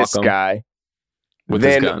stalk this him guy, with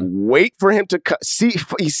then his gun. wait for him to see.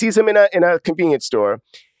 He sees him in a convenience store.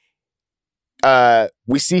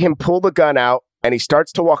 We see him pull the gun out, and he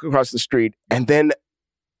starts to walk across the street, and then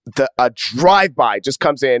a drive-by just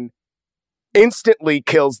comes in, instantly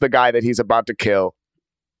kills the guy that he's about to kill,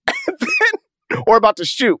 or about to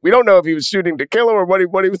shoot. We don't know if he was shooting to kill him or what he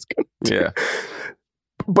was going to do. Yeah.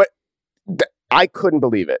 But I couldn't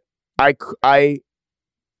believe it. I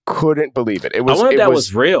couldn't believe it. I wonder if that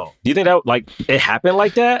was real. Do you think that like it happened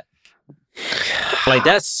like that? Like,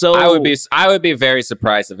 that's so. I would be very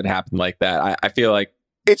surprised if it happened like that. I feel like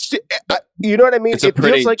it's you know what I mean. It's it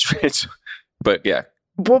feels like, but yeah.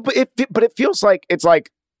 Well, but it feels like it's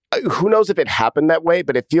like who knows if it happened that way,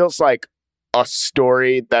 but it feels like a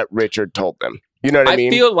story that Richard told them. You know what I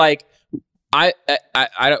mean? I feel like I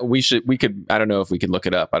don't know if we can look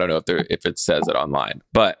it up. I don't know if it says it online,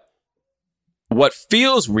 but what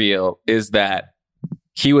feels real is that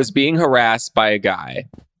he was being harassed by a guy.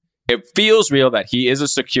 It feels real that he is a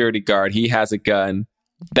security guard. He has a gun,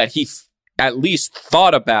 that he at least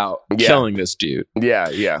thought about killing this dude. Yeah,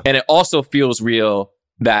 yeah. And it also feels real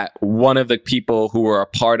that one of the people who were a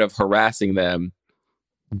part of harassing them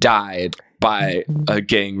died by a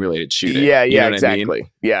gang-related shooting. Yeah, You know what exactly. I mean?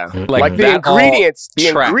 Yeah. Like the that all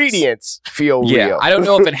ingredients feel Yeah, real. I don't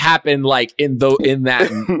know if it happened like in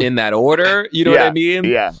that order. You know what I mean?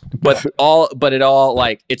 Yeah. But it all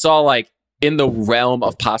like it's all like in the realm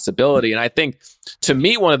of possibility. And I think to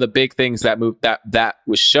me, one of the big things that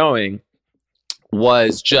was showing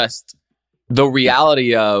was just the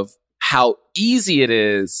reality of how easy it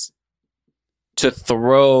is to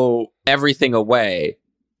throw everything away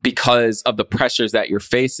because of the pressures that you're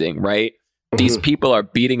facing, right? These people are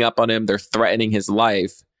beating up on him. They're threatening his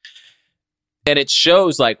life. And it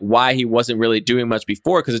shows like why he wasn't really doing much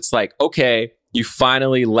before. Because it's like, okay, you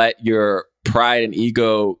finally let your pride and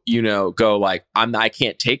ego, go like, I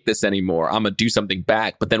can't take this anymore. I'm going to do something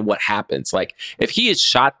back. But then what happens? Like if he had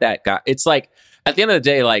shot that guy, it's like at the end of the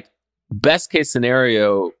day, like best case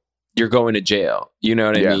scenario, you're going to jail. You know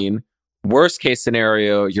what I mean? Worst case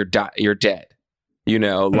scenario, you're dead.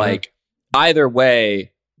 Like either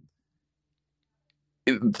way,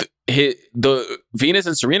 the Venus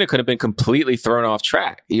and Serena could have been completely thrown off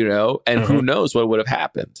track, and who knows what would have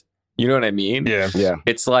happened. You know what I mean? Yeah.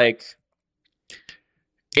 It's like,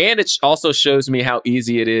 and it also shows me how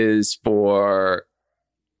easy it is for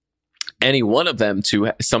any one of them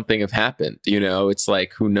to something have happened. It's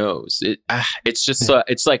like, who knows? It's just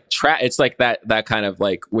it's like it's like that kind of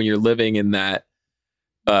like when you're living in that.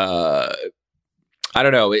 I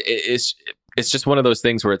don't know. It's just one of those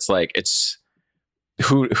things where it's like it's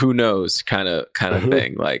who knows kind of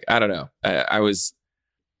thing. Like I don't know. It was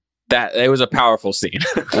a powerful scene.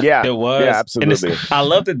 Yeah, it was. Yeah, absolutely. I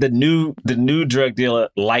love that the new drug dealer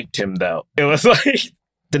liked him though. It was like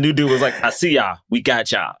the new dude was like, "I see y'all. We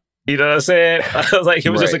got y'all." You know what I'm saying? I was like,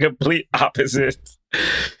 it was just a complete opposite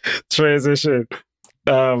transition.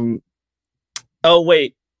 Oh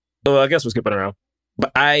wait. Oh, I guess we're skipping around.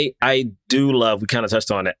 But I do love, we kind of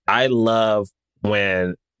touched on it. I love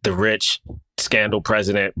when the rich scandal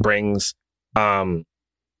president brings the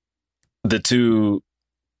two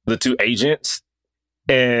agents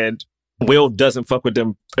and Will doesn't fuck with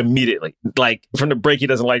them immediately. Like from the break, he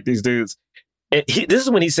doesn't like these dudes. And this is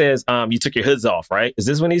when he says, you took your hoods off, right? Is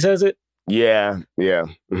this when he says it? Yeah.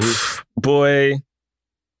 Mm-hmm. Boy.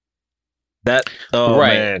 That,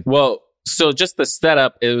 man. Well, so just the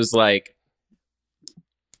setup, it was like,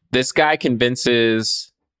 this guy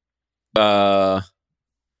convinces Richard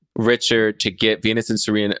to get Venus and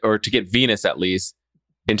Serena, or to get Venus at least,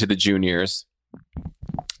 into the juniors.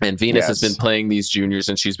 And Venus has been playing these juniors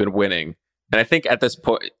and she's been winning. And I think at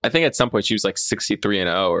some point she was like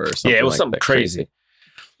 63-0 or something. Yeah, it was like something that, crazy.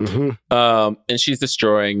 And she's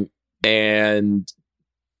destroying. And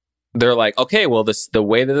they're like, okay, well, the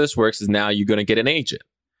way that this works is now you're going to get an agent.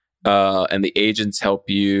 And the agents help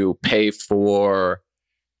you pay for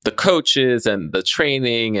the coaches and the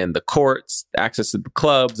training and the courts, access to the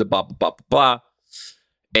clubs, and blah, blah, blah, blah, blah.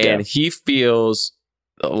 And he feels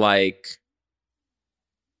like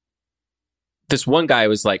this one guy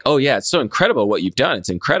was like, oh yeah, it's so incredible what you've done. It's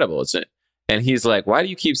incredible. And he's like, why do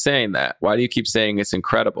you keep saying that? Why do you keep saying it's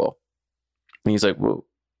incredible? And he's like, well,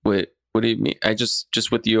 what do you mean? I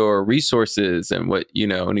just with your resources and what,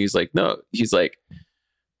 and he's like, no, he's like,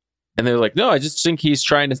 and they're like, no, I just think he's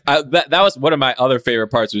trying to, that was one of my other favorite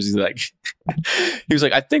parts was he was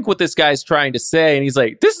like, I think what this guy's trying to say. And he's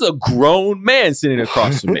like, this is a grown man sitting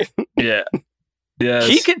across from me. Yeah. Yes.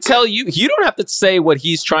 He can tell you don't have to say what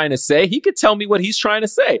he's trying to say. He could tell me what he's trying to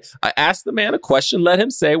say. I asked the man a question, let him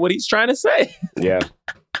say what he's trying to say. Yeah.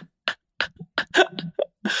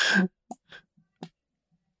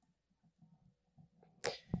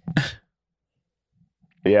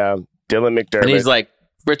 Yeah. Dylan McDermott. And he's like,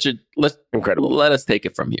 Richard, incredible. Let us take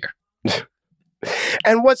it from here.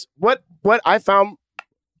 And what I found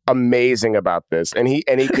amazing about this, and he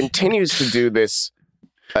continues to do this.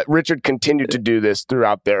 Richard continued to do this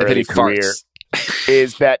throughout their early career.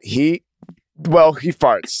 Is that he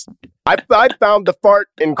farts. I found the fart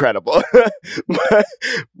incredible,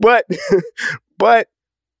 but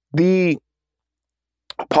the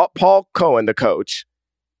Paul Cohen, the coach,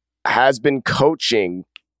 has been coaching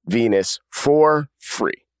Venus for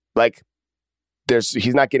free. Like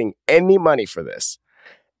he's not getting any money for this.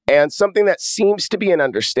 And something that seems to be an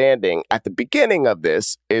understanding at the beginning of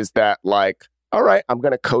this is that like, all right, I'm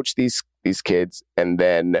going to coach these kids and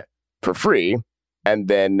then for free, and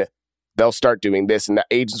then they'll start doing this and the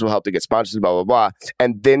agents will help to get sponsors, blah, blah, blah.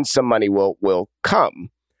 And then some money will come.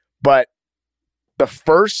 But the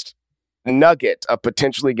first nugget of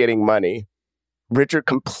potentially getting money, Richard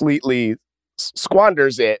completely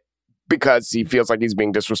squanders it because he feels like he's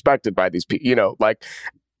being disrespected by these people, you know, like,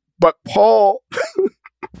 but Paul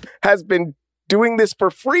has been doing this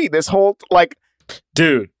for free this whole, like,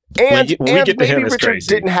 dude. And, when we get to him, maybe it's Richard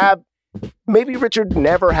crazy. maybe Richard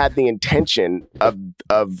never had the intention of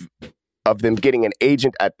them getting an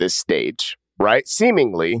agent at this stage, right?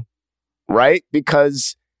 Seemingly, right?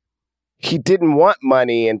 Because he didn't want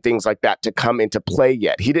money and things like that to come into play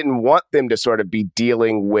yet. He didn't want them to sort of be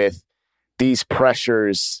dealing with these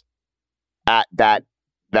pressures at that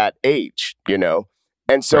age, you know?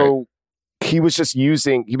 And so he was just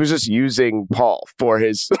using Paul for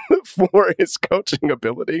his for his coaching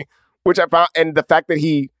ability, which I found, and the fact that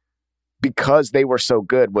he, because they were so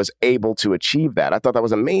good, was able to achieve that. I thought that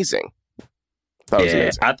was amazing.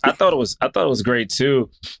 I thought it was great too.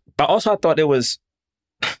 But also I thought it was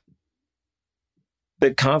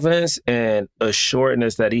the confidence and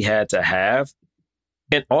assuredness that he had to have.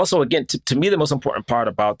 And also, again, to me, the most important part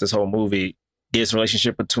about this whole movie is the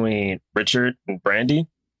relationship between Richard and Brandy.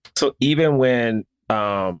 So even when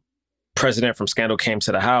President from Scandal came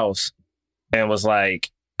to the house and was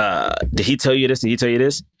like, did he tell you this? Did he tell you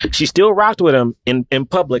this? She still rocked with him in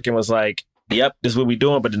public and was like, yep, this is what we're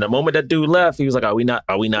doing. But in the moment that dude left, he was like, are we not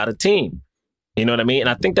a team? You know what I mean? And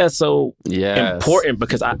I think that's so important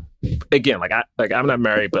because I'm not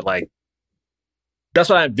married, but like, that's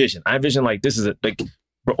what I envision. I envision like, this is like,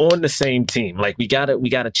 we're on the same team. Like we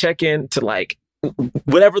gotta check in to like,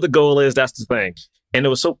 whatever the goal is, that's the thing. And it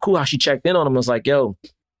was so cool how she checked in on him. I was like, yo,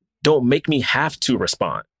 don't make me have to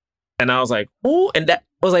respond. And I was like, ooh, and that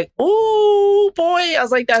was like, ooh, boy. I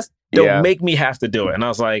was like, don't make me have to do it. And I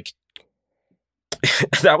was like,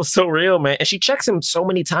 that was so real, man. And she checks him so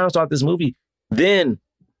many times throughout this movie. Then,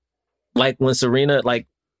 like when Serena, like,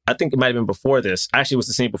 I think it might have been before this. Actually, it was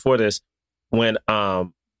the scene before this when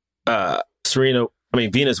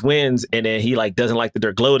Venus wins and then he like doesn't like that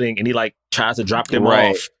they're gloating and he like tries to drop them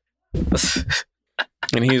off.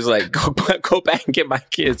 And he's like, go back and get my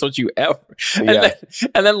kids. Don't you ever. And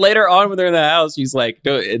then later on when they're in the house, he's like,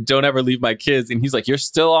 don't ever leave my kids. And he's like, you're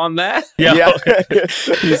still on that? Yeah.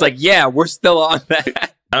 He's like, yeah, we're still on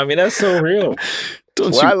that. I mean, that's so real.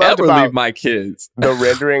 Don't you ever leave my kids. The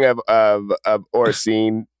rendering of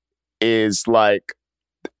Orsine is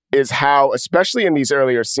how, especially in these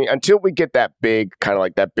earlier scenes, until we get that big, kind of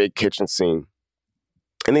like that big kitchen scene.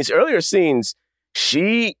 In these earlier scenes,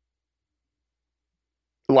 she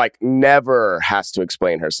like never has to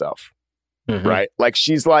explain herself, right? Like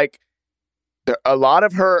she's like a lot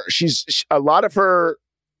of her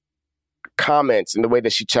comments and the way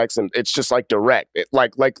that she checks them, it's just like direct. It,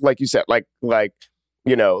 like you said, like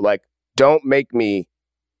you know, like don't make me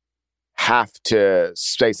have to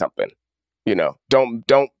say something, you know, don't,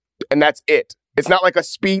 and that's it. It's not like a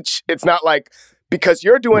speech. It's not like because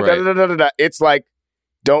you're doing da da da da da. It's like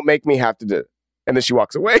don't make me have to do. And then she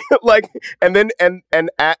walks away, like, and then and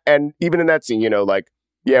even in that scene, you know, like,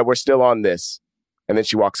 yeah, we're still on this, and then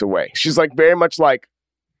she walks away. She's like very much like,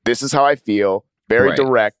 this is how I feel, very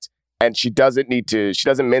direct, and she doesn't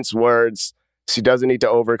mince words, she doesn't need to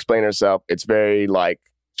over-explain herself. It's very like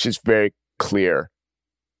she's very clear,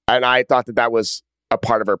 and I thought that was a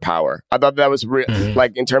part of her power. I thought that was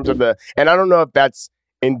like in terms of and I don't know if that's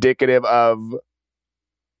indicative of,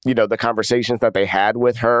 you know, the conversations that they had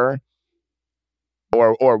with her.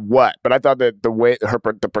 Or what? But I thought that the way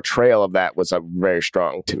the portrayal of that was very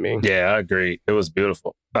strong to me. Yeah, I agree. It was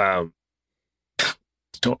beautiful. Don't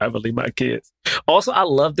ever leave my kids. Also, I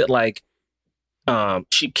loved it. Like,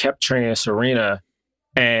 she kept training Serena,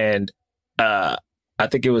 and I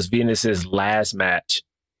think it was Venus's last match.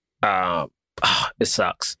 It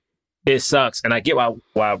sucks. It sucks, and I get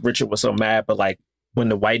why Richard was so mad. But like when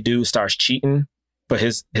the white dude starts cheating for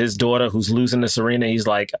his daughter who's losing to Serena,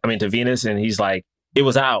 to Venus, and he's like, it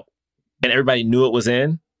was out, and everybody knew it was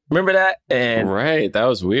in. Remember that? And that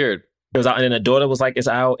was weird. It was out, and then the daughter was like, "It's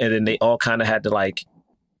out," and then they all kind of had to like,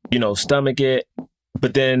 you know, stomach it.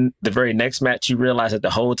 But then the very next match, you realize that the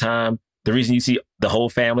whole time, the reason you see the whole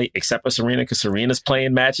family except for Serena, because Serena's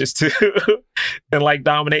playing matches too, and like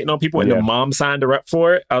dominating on people, and the mom signed her up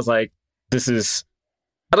for it. I was like, "This is,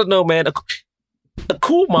 I don't know, man. A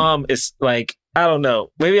cool mom is like." I don't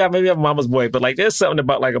know. Maybe I'm a mama's boy, but like there's something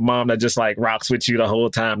about like a mom that just like rocks with you the whole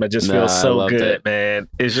time that just feels so good, man.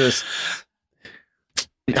 It's just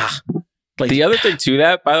like the other thing to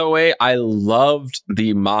that, by the way, I loved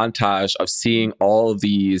the montage of seeing all of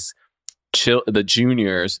these the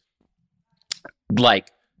juniors like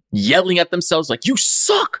yelling at themselves like, you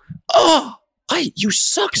suck. Oh, wait, you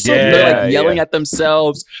suck. So they're like yelling at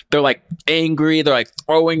themselves. They're like angry. They're like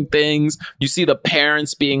throwing things. You see the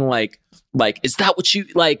parents being like, is that what you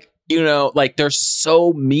like? you know, like they're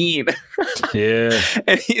so mean. Yeah.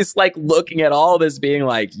 And he's like looking at all this being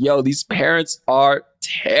like, yo, these parents are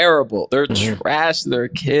terrible. They're trash to their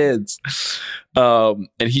kids. And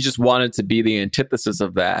he just wanted to be the antithesis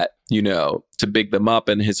of that, you know, to big them up.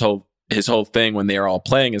 And his whole thing when they are all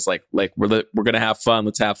playing is like we're going to have fun.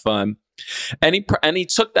 Let's have fun. And he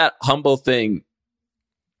took that humble thing,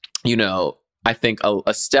 you know, I think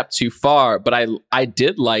a step too far. But I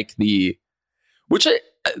did like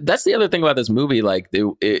that's the other thing about this movie. Like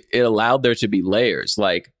it allowed there to be layers.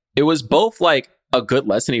 Like it was both like a good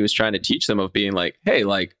lesson he was trying to teach them of being like, hey,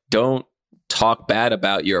 like don't talk bad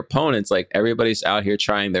about your opponents. Like everybody's out here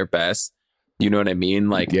trying their best. You know what I mean?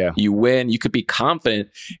 Like you win, you could be confident.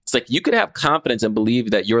 It's like you could have confidence and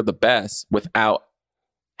believe that you're the best without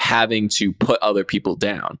having to put other people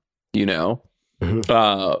down, you know?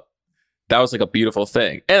 That was like a beautiful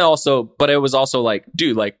thing. And also, but it was also like,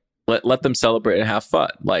 dude, like let them celebrate and have fun.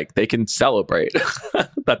 Like they can celebrate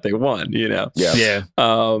that they won, you know? Yeah.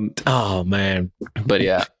 Oh man. But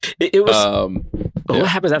yeah. It was what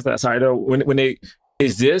happens after that? Sorry, though, when they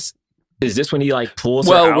is this when he like pulls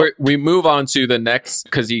her out? We move on to the next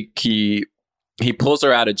because he pulls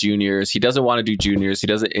her out of juniors. He doesn't want to do juniors. He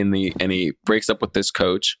doesn't and he breaks up with this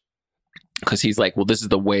coach because he's like, well, this is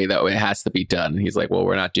the way that it has to be done. And he's like, well,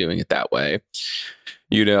 we're not doing it that way,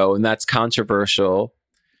 you know, and that's controversial.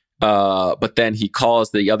 But then he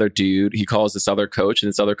calls this other coach, and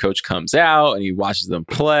this other coach comes out and he watches them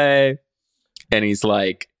play, and he's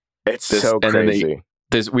like, it's so crazy.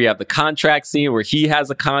 We have the contract scene where he has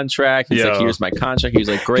a contract. He's like, here's my contract. He's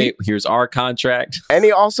like, great, here's our contract. And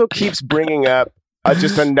he also keeps bringing up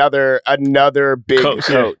just another big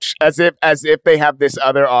coach. As if they have this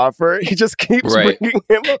other offer. He just keeps bringing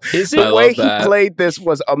him up. The way he played this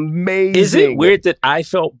was amazing. Is it weird that I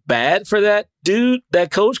felt bad for that dude,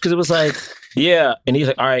 that coach? Because it was like, yeah. And he's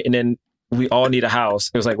like, all right. And then we all need a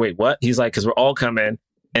house. It was like, wait, what? He's like, because we're all coming.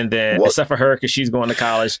 And then except for her, because she's going to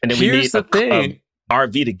college. And then we need a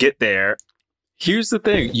RV to get there. Here's the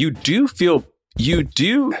thing. You do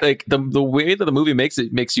like the way that the movie makes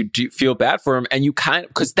you feel bad for him, and you kind of,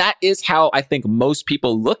 because that is how I think most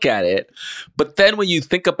people look at it. But then when you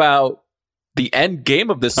think about the end game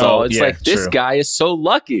of this all, it's like this guy is so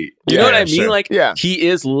lucky. You know what I mean? Sure. Like he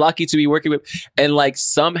is lucky to be working with, and like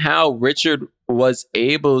somehow Richard was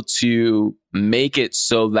able to make it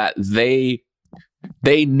so that they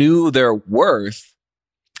knew their worth.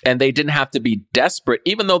 And they didn't have to be desperate,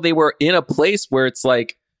 even though they were in a place where it's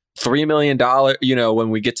like $3 million, you know, when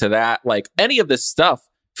we get to that, like any of this stuff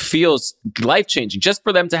feels life-changing. Just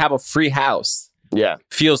for them to have a free house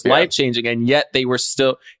feels life-changing. And yet he was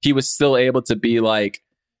still able to be like,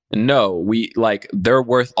 no, they're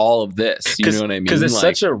worth all of this. You know what I mean? Because it's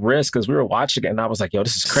such a risk, because we were watching it and I was like, yo,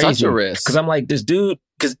 this is crazy. Such a risk. Because I'm like, this dude,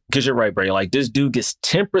 because you're right, Bray, like this dude gets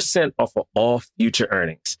 10% off of all future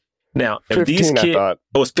earnings. Now, if 15, these kids,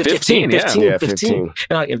 it's 15.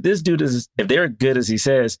 And like, if this dude if they're good as he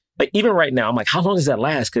says, like even right now, I'm like, how long does that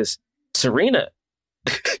last? Because Serena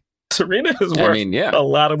is worth a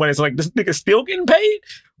lot of money. So like, this nigga's still getting paid,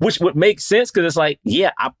 which would make sense because it's like,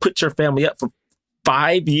 yeah, I put your family up for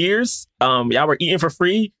 5 years. Y'all were eating for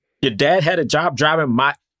free. Your dad had a job driving.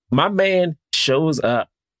 My man shows up.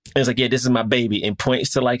 And it's like, yeah, this is my baby, and points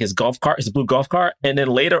to like his golf cart, his blue golf cart. And then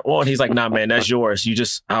later on, he's like, nah, man, that's yours.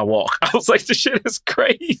 I'll walk. I was like, this shit is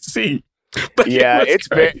crazy. But yeah,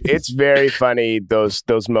 it's very funny. Those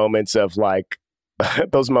moments of like,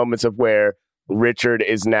 those moments of where Richard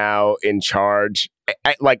is now in charge,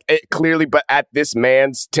 clearly, but at this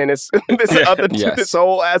man's tennis, this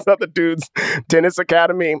whole ass other dude's tennis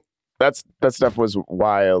academy. That stuff was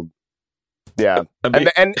wild. Yeah,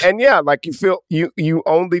 and yeah, like you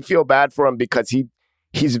only feel bad for him because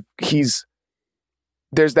he's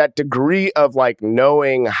there's that degree of like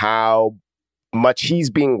knowing how much he's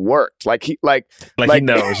being worked. Like he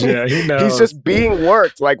knows. Yeah, he knows. He's just being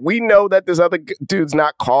worked. Like we know that this other dude's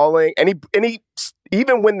not calling, and he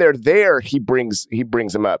even when they're there, he brings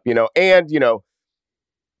them up. You know, and you know,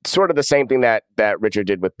 sort of the same thing that Richard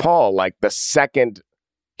did with Paul. Like the second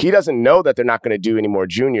he doesn't know that they're not going to do any more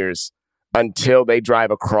juniors until they drive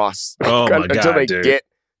across, until they get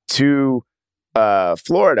to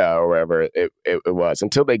Florida or wherever it was.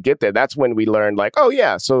 Until they get there, that's when we learned, like, oh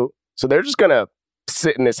yeah, so they're just gonna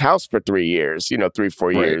sit in this house for 3 years,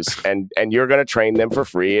 3-4 years, and you're gonna train them for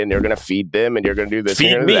free, and you're gonna feed them, and you're gonna do this,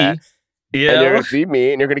 feed and me. That. Yeah, and you're gonna feed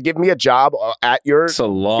me, and you're gonna give me a job at your. It's a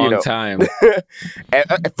long time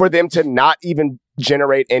for them to not even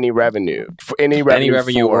generate any revenue,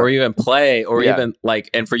 or even play, or even like,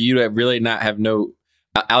 and for you to really not have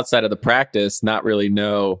outside of the practice, not really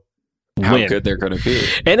know how win. good they're going to be.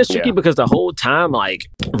 And it's tricky because the whole time, like,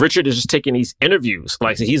 Richard is just taking these interviews.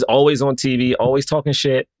 Like, so he's always on TV, always talking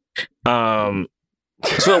shit. So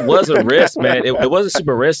it was a risk, man. It was a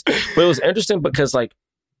super risk, but it was interesting because, like,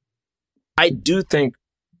 I do think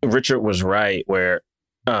Richard was right where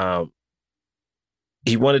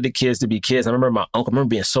he wanted the kids to be kids. I remember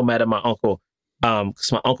being so mad at my uncle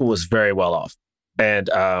because my uncle was very well off. And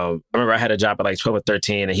I remember I had a job at like 12 or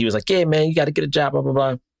 13 and he was like, yeah, man, you got to get a job, blah, blah,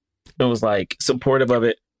 blah. It was like supportive of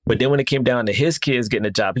it. But then when it came down to his kids getting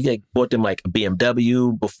a job, he like bought them like a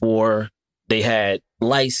BMW before they had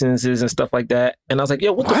licenses and stuff like that. And I was like,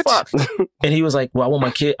 yo, what the fuck? And he was like, well, I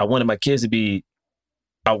wanted my kids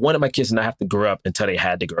to not have to grow up until they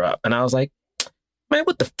had to grow up. And I was like, man,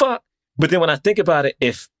 what the fuck? But then when I think about it,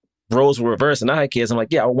 if roles were reversed and I had kids, I'm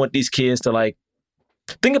like, yeah, I want these kids to like,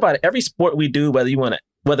 think about it. Every sport we do,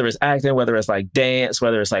 whether it's acting, whether it's like dance,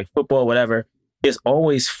 whether it's like football, whatever, it's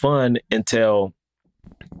always fun until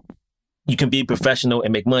you can be professional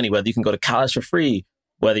and make money, whether you can go to college for free,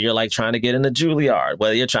 whether you're like trying to get into Juilliard,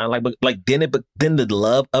 whether you're trying then the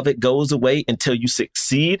love of it goes away until you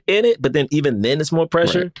succeed in it. But then even then it's more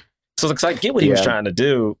pressure. Right. So it's like, I get what he was trying to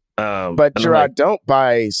do. But Gerard, don't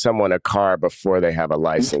buy someone a car before they have a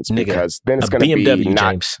license because then it's going to be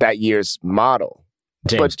not James. That year's model.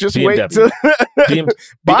 James, but just BMW. wait till it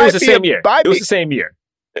was the same year. It was the same year.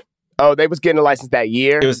 Oh, they was getting a license that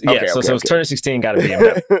year? It was, yeah, so it was turning 16, got a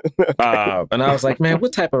BMW. And I was like, man,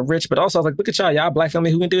 what type of rich? But also I was like, look at y'all black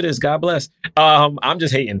family who can do this. God bless. I'm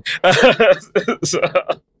just hating. So,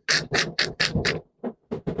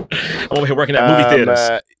 I'm over here working at movie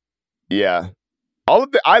theaters. Yeah.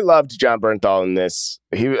 I loved Jon Bernthal in this.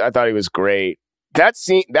 I thought he was great. That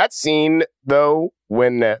scene though,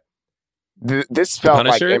 when this felt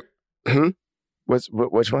Punisher? like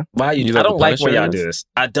which one? Why you? I don't like when y'all do this.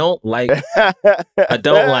 I don't like it.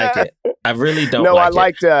 I really don't. No,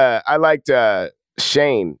 like it. I liked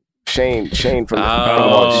Shane. Shane from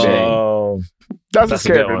Shane. That's his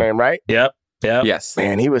character name, right? Yep. Yes.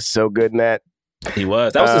 Man, he was so good in that. He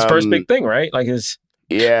was. That was his first big thing, right? Like his.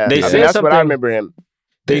 Yeah, they said that's what I remember him.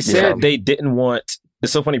 They said they didn't want.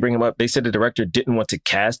 It's so funny bringing him up. They said the director didn't want to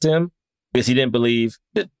cast him because he didn't believe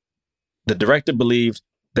that the director believed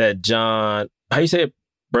that John. How you say it?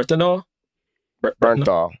 Bernthal?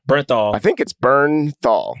 I think it's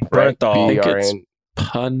Bernthal. Bernthal. Bernthal.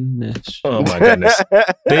 Punish. Oh my goodness.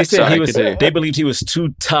 They said they believed he was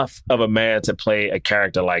too tough of a man to play a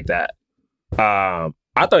character like that. I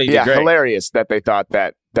thought he did great. Hilarious that they thought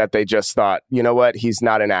that they just thought, you know what, he's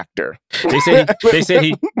not an actor. They said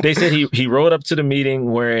he rode up to the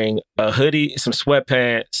meeting wearing a hoodie, some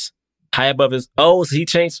sweatpants, high above his. Oh, so he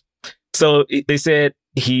changed. So they said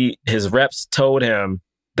his reps told him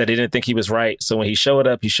that they didn't think he was right. So when he showed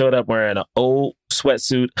up wearing an old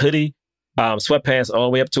sweatsuit, hoodie, sweatpants all the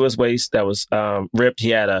way up to his waist that was ripped. He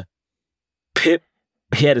had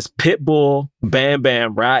his pit bull Bam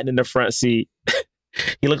Bam riding in the front seat.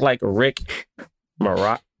 He looked like Rick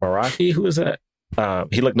Maraki. Who is that?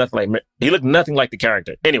 He looked nothing like the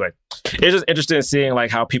character. Anyway, it's just interesting seeing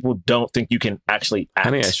like how people don't think you can actually act.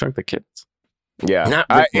 I think I Shrunk the Kids. Yeah,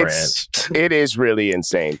 it is really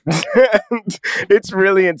insane. It's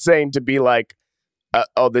really insane to be like,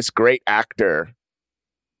 this great actor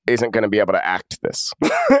isn't going to be able to act this.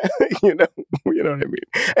 you know what I mean?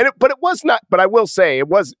 But it was not. But I will say it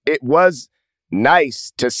was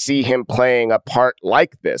nice to see him playing a part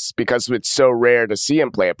like this because it's so rare to see him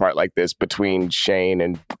play a part like this between Shane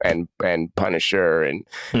and Punisher, and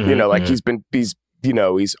he's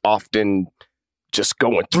often just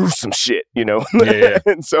going through some shit, Yeah.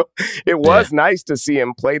 And so it was nice to see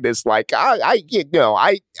him play this. Like I'll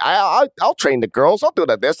train the girls. I'll do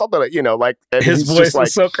this. I'll do that. Like and his voice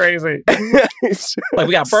was so crazy. Like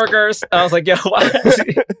we got burgers. I was like, yo, why?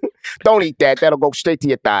 Don't eat that. That'll go straight to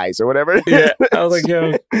your thighs or whatever. Yeah, I was like,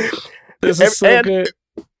 yo, this is so good.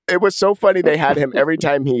 It was so funny. They had him every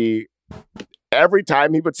time he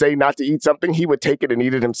would say not to eat something, he would take it and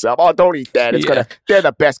eat it himself. Oh, don't eat that. They're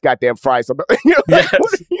the best goddamn fries.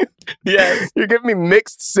 Yes. You're giving me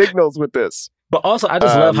mixed signals with this. But also, I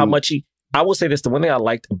just love how much I will say this, the one thing I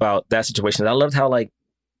liked about that situation, I loved how like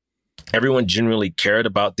everyone genuinely cared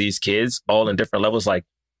about these kids all in different levels. Like,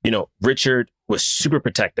 Richard was super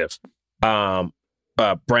protective.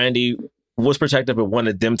 Brandy was protective but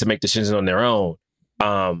wanted them to make decisions on their own.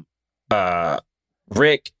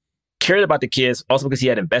 Rick cared about the kids also because he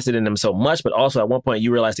had invested in them so much, but also at one point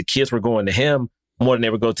you realized the kids were going to him more than they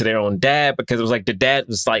would go to their own dad because it was like the dad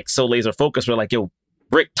was like so laser focused. We're like, yo,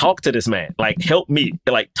 Rick, talk to this man. Like, help me.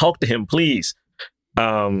 Like, talk to him, please.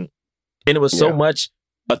 And it was so much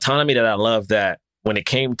autonomy that I love that when it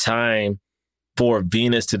came time for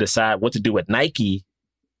Venus to decide what to do with Nike,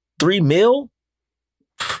 $3 million?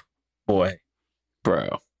 Boy.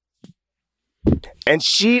 Bro. And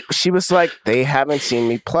she was like, they haven't seen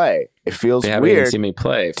me play. It feels They haven't even weird seen me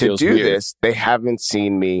play. It to feels do weird. this. They haven't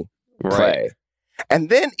seen me play. Right. And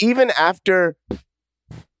then even after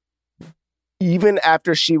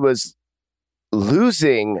she was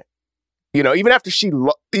losing, you know, even after she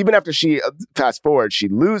fast forward, she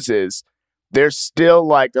loses, they're still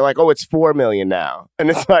like, they're like, oh, it's 4 million now. And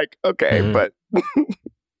it's like, okay, but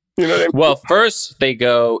you know what I mean? Well, first they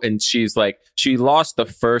go and she's like, she lost the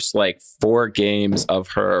first like 4 games of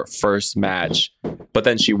her first match, but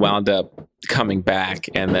then she wound up coming back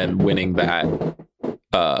and then winning that,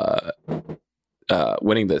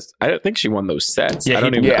 winning this. I don't think she won those sets. Yeah, I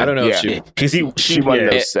don't know if she, because she won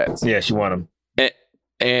those sets. Yeah, she won them.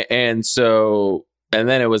 and so, and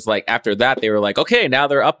then it was like, after that, they were like, okay, now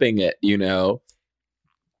they're upping it, you know?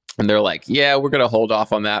 And they're like, yeah, we're going to hold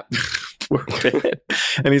off on that for a bit.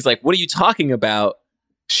 And he's like, what are you talking about?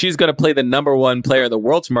 She's going to play the number 1 player in the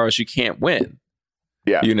world tomorrow. She can't win.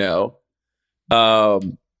 Yeah. You know?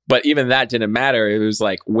 But even that didn't matter. It was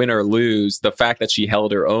like win or lose. The fact that she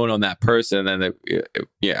held her own on that person and then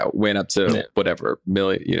went up to whatever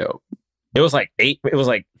million, you know. It was like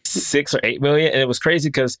 6 or 8 million. And it was crazy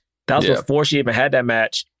because that was before she even had that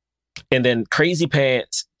match. And then Crazy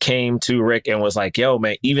Pants came to Rick and was like, yo,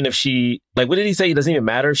 man, even if she, like, what did he say? It doesn't even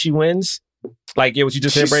matter if she wins. Like, yeah, what you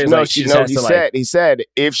just said, Brady. He said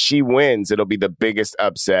if she wins, it'll be the biggest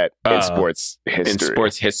upset in sports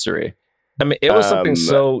history. I mean, it was something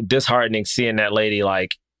so disheartening seeing that lady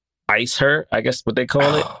like ice her, I guess what they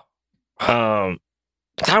call it.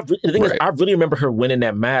 The thing is, I really remember her winning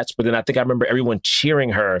that match, but then I think I remember everyone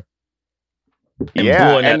cheering her.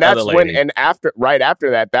 And that's when, and right after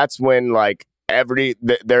that, that's when like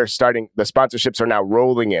they're starting, the sponsorships are now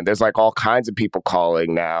rolling in. There's like all kinds of people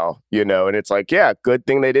calling now, you know, and it's like, yeah, good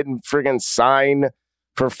thing they didn't friggin' sign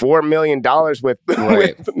for $4 million with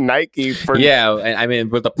Nike. I mean,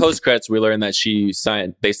 with the post credits, we learned that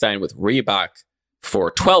they signed with Reebok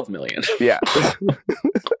for $12 million. Yeah.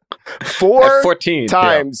 14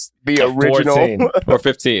 times the original. 14 or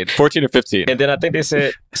 15. 14 or 15. And then I think they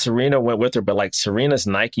said Serena went with her, but like Serena's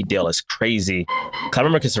Nike deal is crazy. I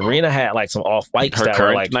remember because Serena had like some off-white her stuff.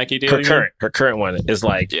 Current like, Nike deal? Her current one is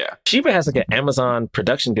like, she even has like an Amazon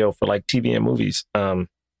production deal for like TV and movies.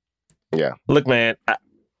 Look, man,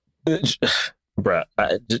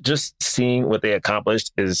 just seeing what they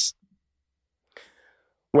accomplished is.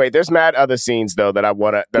 Wait, there's mad other scenes though that I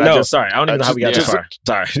want to. Sorry, I don't even know how we got this far.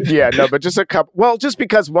 Sorry. Yeah, no, but just a couple. Well, just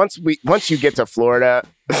because once you get to Florida,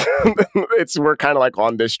 we're kind of like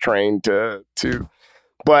on this train to.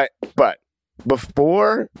 But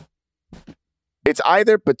before, it's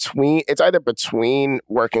either between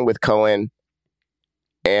working with Cohen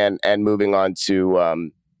and moving on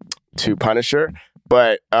to Punisher,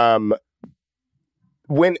 but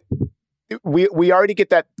when. We already get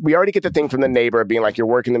the thing from the neighbor being like, you're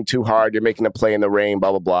working them too hard, you're making them play in the rain,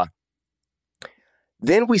 blah, blah, blah.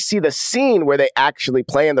 Then we see the scene where they actually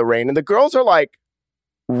play in the rain and the girls are like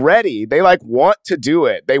ready. They like want to do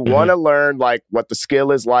it. They want to learn like what the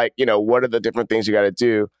skill is like, you know, what are the different things you got to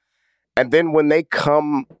do. And then when they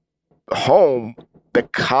come home, the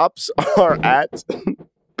cops are at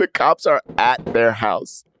their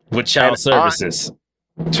house. With child services.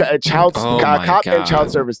 Cop and child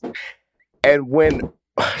service. And when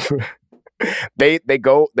they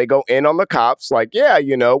go in on the cops, like, yeah,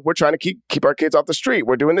 you know, we're trying to keep our kids off the street.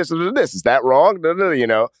 We're doing this. Is that wrong? You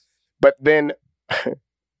know, but then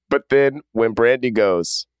when Brandy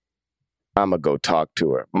goes, I'm gonna go talk to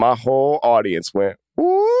her. My whole audience went,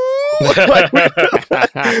 ooh,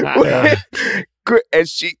 and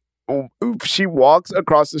she walks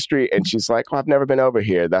across the street and she's like, oh, I've never been over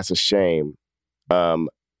here. That's a shame.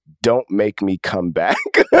 Don't make me come back.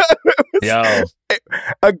 Yo.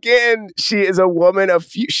 Again, she is a woman of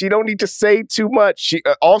few. She don't need to say too much. She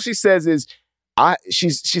all she says is, she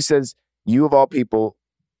says, you of all people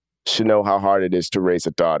should know how hard it is to raise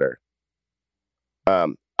a daughter.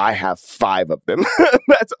 I have 5 of them.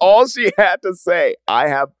 That's all she had to say. I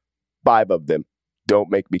have 5 of them.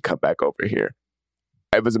 Don't make me come back over here.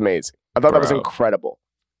 It was amazing. I thought that was incredible.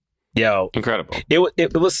 Yo, incredible. It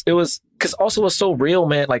was because also it was so real,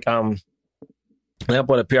 man. Like I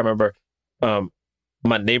put up here. I remember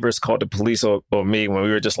my neighbors called the police or me when we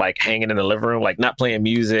were just like hanging in the living room, like not playing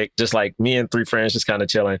music, just like me and 3 friends just kind of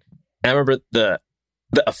chilling. And I remember the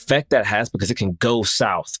effect that has because it can go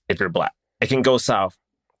south if you're black. It can go south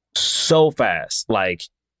so fast. Like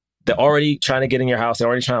they're already trying to get in your house. They're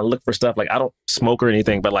already trying to look for stuff. Like, I don't smoke or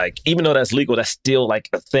anything, but like, even though that's legal, that's still like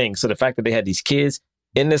a thing. So the fact that they had these kids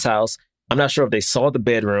in this house, I'm not sure if they saw the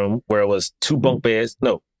bedroom where it was 2 bunk beds.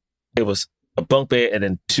 No, it was a bunk bed and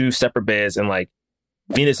then 2 separate beds. And like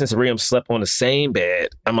Venus and Serena slept on the same bed.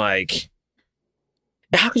 I'm like,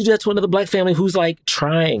 how could you do that to another black family who's like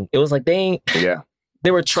trying? It was like, they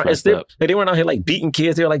were trying. They weren't out here like beating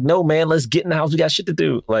kids. They were like, no, man, let's get in the house. We got shit to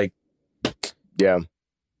do. Like, yeah.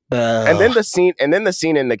 And then the scene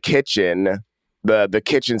in the kitchen, the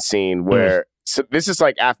kitchen scene where so this is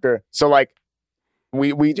like after, so like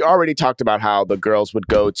we already talked about how the girls would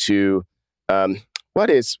go to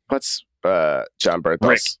what's John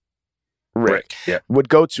Berthel's Rick. Yeah. Would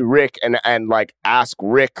go to Rick and like ask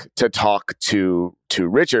Rick to talk to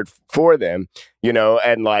Richard for them, you know,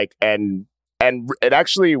 and like and it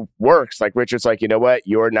actually works. Like Richard's like, you know what,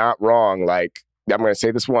 you're not wrong. Like, I'm gonna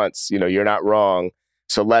say this once, you know, you're not wrong.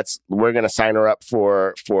 So we're going to sign her up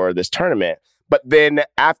for this tournament. But then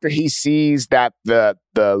after he sees that the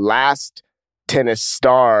last tennis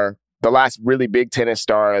star, the last really big tennis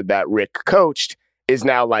star that Rick coached is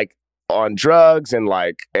now like on drugs and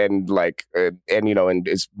you know, and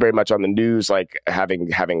is very much on the news, like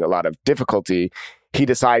having a lot of difficulty, he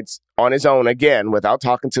decides on his own again, without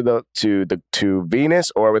talking to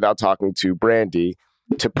Venus or without talking to Brandy,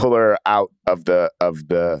 to pull her out of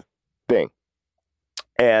the thing.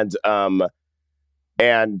 And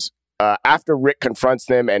after Rick confronts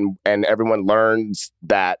them and everyone learns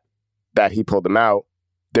that he pulled them out,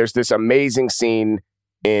 there's this amazing scene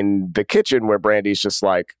in the kitchen where Brandy's just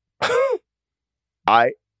like,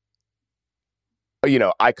 I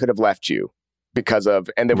could have left you because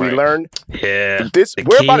of, and then we learn we're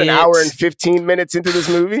about an hour and 15 minutes into this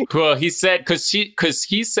movie. Well, he said, because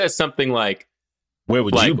he says something like, where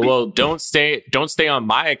would like, you be? Well, don't stay on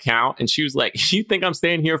my account. And she was like, you think I'm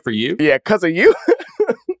staying here for you? Yeah, because of you.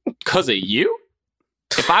 Because of you?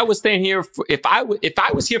 If I was staying here, if I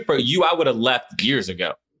was here for you, I would have left years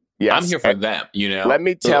ago. Yes. I'm here for them, you know? Let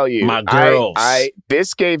me tell you, my girls.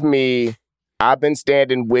 This gave me, I've been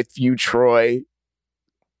standing with you, Troy.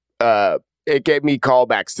 It gave me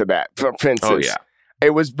callbacks to that, for instance. Oh, yeah.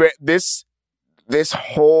 It was, this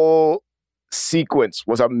whole sequence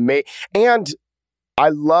was amazing. And I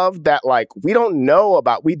love that, like, we didn't know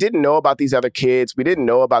about these other kids. We didn't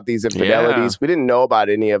know about these infidelities. Yeah. We didn't know about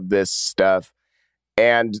any of this stuff.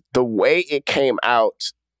 And the way it came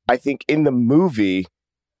out, I think, in the movie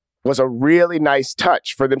was a really nice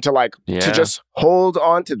touch for them to to just hold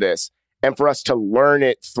on to this and for us to learn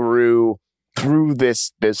it through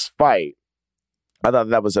this fight. I thought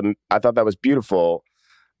that was beautiful.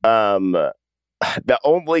 The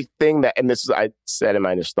only thing that, and this is, I said in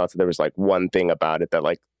my initial thoughts that there was like one thing about it that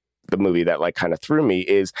like the movie that like kind of threw me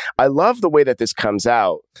is I love the way that this comes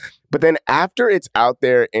out, but then after it's out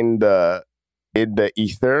there in the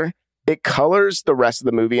ether, it colors the rest of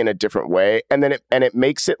the movie in a different way, and then it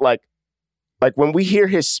makes it like when we hear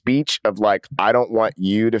his speech of like, I don't want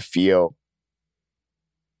you to feel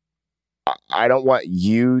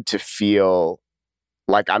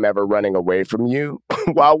like I'm ever running away from you,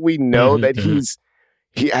 while we know that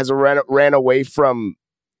he has ran away from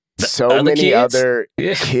so many other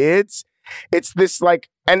kids. It's this like,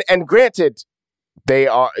 and granted, they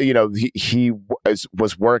are, you know, he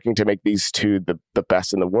was working to make these two the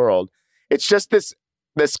best in the world. It's just this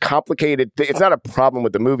complicated thing. It's not a problem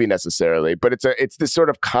with the movie necessarily, but it's this sort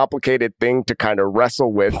of complicated thing to kind of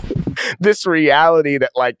wrestle with this reality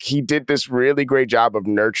that like he did this really great job of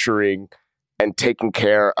nurturing and taking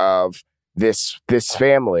care of this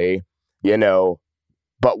family, you know,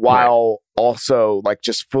 but while also like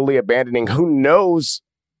just fully abandoning, who knows?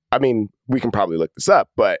 I mean, we can probably look this up,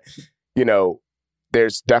 but you know,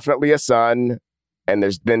 there's definitely a son, and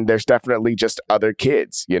there's definitely just other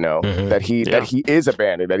kids, you know, that he is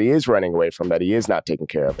abandoned, that he is running away from, that he is not taken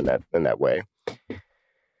care of in that way.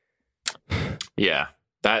 Yeah,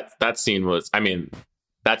 that scene was, I mean,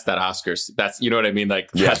 that's that Oscars. That's, you know what I mean?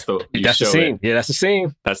 Like, that's the scene. Yeah, that's the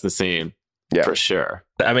scene. That's the scene. Yeah, for sure.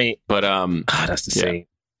 I mean, but that's the scene.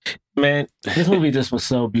 Man, this movie just was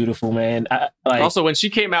so beautiful, man. Also, when she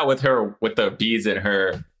came out with the beads in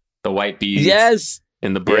the white beads,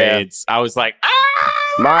 in the braids, I was like, ah!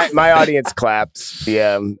 My audience clapped.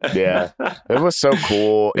 Yeah, it was so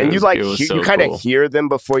cool. And you kind of hear them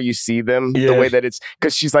before you see them. The way that it's,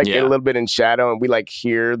 because she's like a little bit in shadow, and we like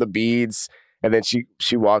hear the beads. And then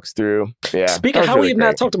she walks through. Yeah. Speaking of how we've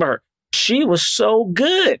not talked about her, she was so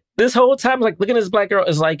good this whole time. Like, looking at this black girl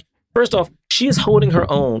is like, first off, she is holding her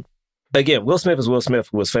own. Again, Will Smith is Will Smith,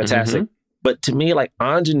 who was fantastic. But to me, like,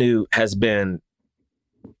 Ingenue has been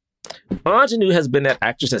Ingenue has been that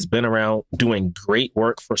actress that's been around doing great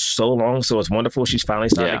work for so long. So it's wonderful. She's finally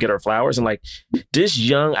starting to get her flowers. And like this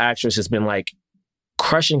young actress has been like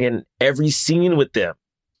crushing in every scene with them.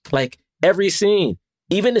 Like every scene.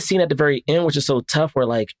 Even the scene at the very end, which is so tough, where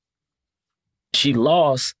like she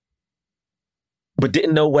lost, but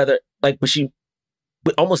didn't know whether, like,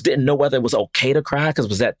 but almost didn't know whether it was okay to cry because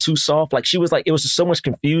was that too soft? Like she was like, it was just so much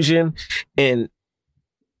confusion. And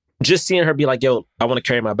just seeing her be like, yo, I want to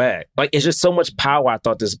carry my bag. Like, it's just so much power I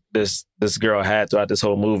thought this girl had throughout this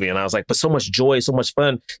whole movie. And I was like, but so much joy, so much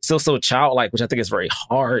fun, still so childlike, which I think is very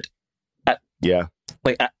hard.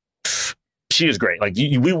 She is great. Like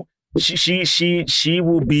she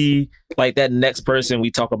will be like that next person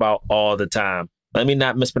we talk about all the time. Let me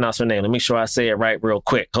not mispronounce her name. Let me make sure I say it right real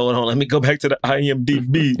quick. Hold on. Let me go back to the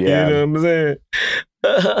IMDb. Yeah. You know what I'm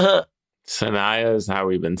saying? Sanaya is how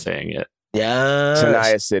we've been saying it. Yeah.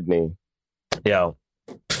 Sanaya Sidney. Yo,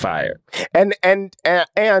 fire. And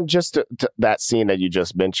just that scene that you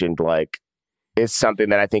just mentioned, like, is something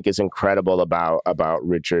that I think is incredible about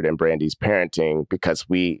Richard and Brandy's parenting, because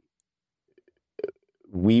we've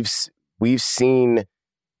seen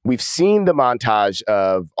the montage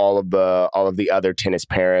of all of the other tennis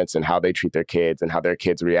parents and how they treat their kids and how their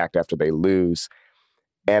kids react after they lose.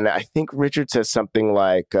 And I think Richard says something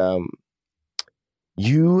like,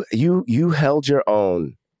 you held your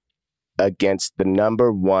own against the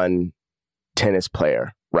number one tennis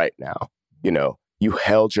player right now. You know, you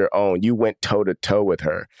held your own. You went toe to toe with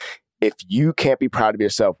her. If you can't be proud of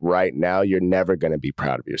yourself right now, you're never going to be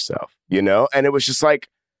proud of yourself, you know? And it was just like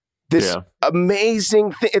this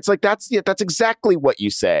amazing thing. It's like, that's exactly what you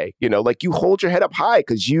say, you know, like you hold your head up high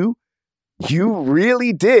because you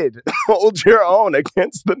really did hold your own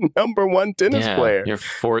against the number one tennis player. You're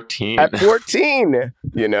 14. At 14,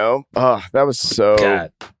 you know? Oh, that was so...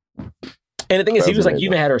 God. And the thing is, he was like, you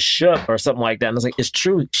even had her shook or something like that. And I was like, it's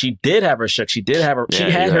true. She did have her shook. She did have her... she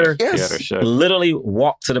had her literally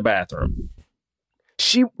walk to the bathroom.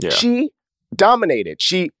 She dominated.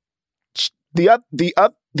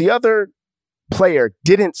 The other player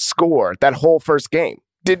didn't score that whole first game.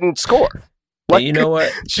 Didn't score. Like, you know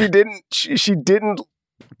what? She didn't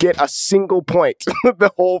get a single point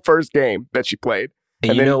the whole first game that she played.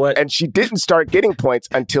 And you know what? And she didn't start getting points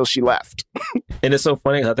until she left. And it's so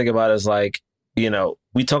funny because I think about it as like, you know,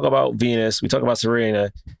 we talk about Venus, we talk about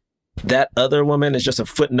Serena. That other woman is just a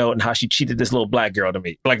footnote in how she cheated this little black girl to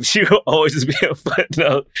me. Like, she will always just be a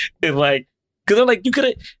footnote. And like, because I'm like, you could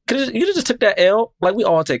have just took that L. Like, we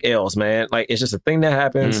all take L's, man. Like, it's just a thing that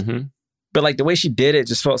happens. Mm-hmm. But like the way she did it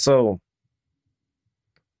just felt so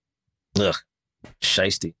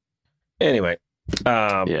shiesty. Anyway,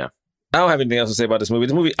 I don't have anything else to say about this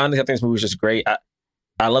movie. Honestly, I think this movie was just great.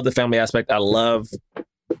 I love the family aspect. I just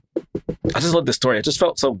love the story. It just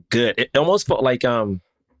felt so good. It almost felt like I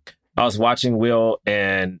was watching Will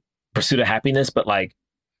and Pursuit of Happiness, but like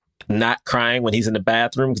not crying when he's in the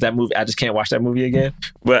bathroom, because that movie, I just can't watch that movie again.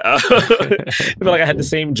 But I feel like I had the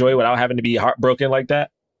same joy without having to be heartbroken like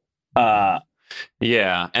that.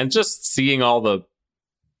 And just seeing all the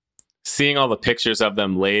pictures of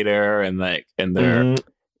them later and like in their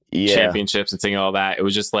championships and seeing all that, it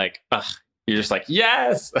was just like, you're just like,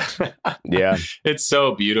 yes. It's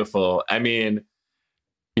so beautiful. I mean,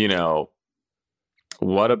 you know,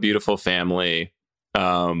 what a beautiful family,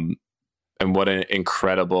 and what an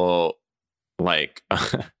incredible like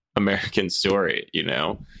American story, you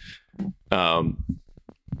know.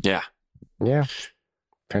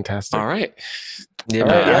 Fantastic. All right. I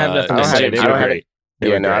have nothing to say. I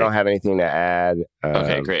don't have anything to add.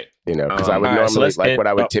 Okay, great. You know, because I would normally, what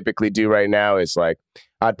I would typically do right now is like,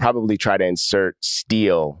 I'd probably try to insert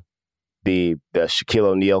Steele, the Shaquille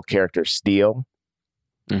O'Neal character Steele,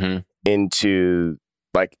 into,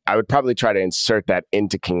 like, I would probably try to insert that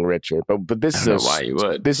into King Richard. But this is why you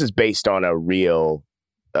would. This is based on a real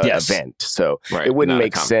event, so it wouldn't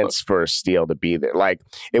make sense for Steele to be there. Like,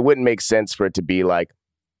 it wouldn't make sense for it to be like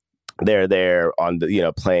they're there on the, you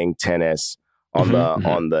know, playing tennis on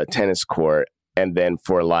the tennis court, and then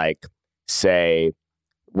for like, say,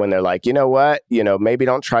 when they're like, you know what, you know, maybe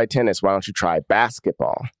don't try tennis, why don't you try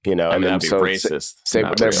basketball, you know? And then that'd be racist. Say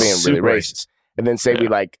they're being really racist. And then say we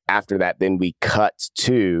like, after that, then we cut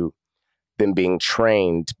to them being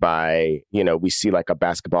trained by, you know, we see like a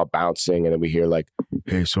basketball bouncing, and then we hear like,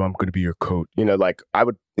 hey, so I'm going to be your coach. You know, like, I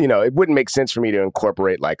would, you know, it wouldn't make sense for me to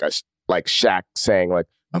incorporate like Shaq saying like,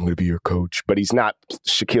 I'm going to be your coach, but he's not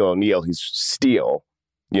Shaquille O'Neal, he's Steele,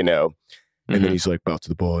 you know? And then he's like, bounce to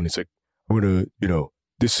the ball, and he's like, I'm going to, you know,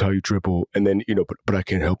 this is how you dribble, and then but I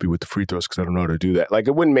can't help you with the free throws because I don't know how to do that. Like,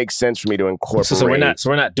 it wouldn't make sense for me to incorporate. So we're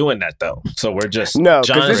not doing that though. So we're just no,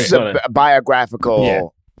 because this is a biographical. Yeah.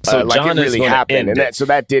 So like John it really happened, and so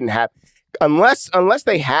that didn't happen. Unless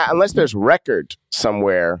there's record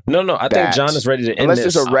somewhere. No, I think John is ready to end unless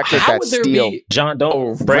this. there's a record How that's would there still. be John,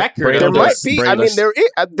 don't a record? There might be. I mean, there is.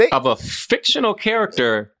 Of a fictional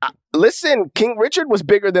character. Listen, King Richard was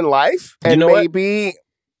bigger than life, and You know what?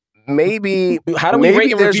 maybe. How do we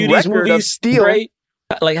rate and there's review these record of movies? Steel. Right?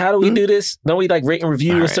 Like, how do we do this? Don't we like rate and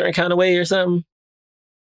review All a right. certain kind of way or something?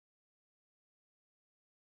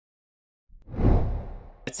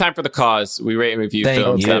 It's time for the cause. We rate and review Thank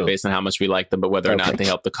films you. not based on how much we like them, but whether or not they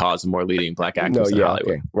help the cause of more leading black No, actors in yeah, Hollywood.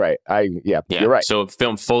 okay, right. You're right. So if a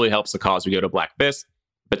film fully helps the cause, we give it a black fist.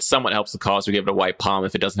 If it somewhat helps the cause, we give it a white palm.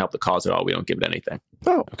 If it doesn't help the cause at all, we don't give it anything.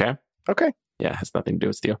 Oh, Okay? okay. Yeah, it has nothing to do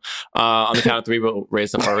with Steel. On the count of three, we'll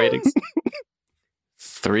raise up our ratings.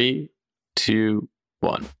 3, 2,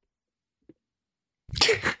 1.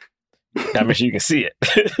 Gotta make sure you can see it.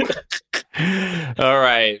 All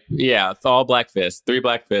right. Yeah, it's all black fists. 3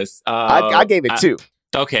 black fists. I gave it 2.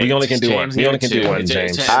 Okay. We only can do James one. We only can gave do it one, 2.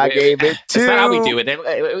 James. I gave it 2. That's not how we do it.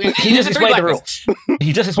 He just explained the rules.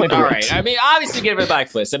 He just explained the All rules. right. I mean, obviously, give it a black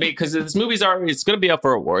fist. I mean, because this movie's already, it's going to be up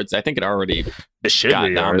for awards. I think it already It should got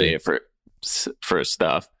be nominated for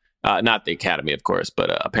stuff. Not the Academy, of course, but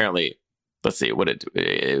apparently, let's see what it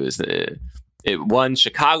was. It won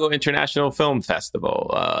Chicago International Film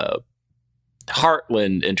Festival,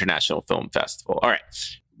 Heartland International Film Festival. All right,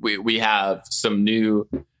 we have some new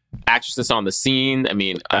actresses on the scene. I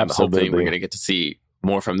mean, hopefully we're going to get to see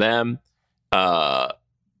more from them. And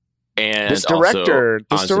This director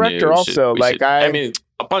I mean,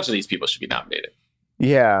 a bunch of these people should be nominated.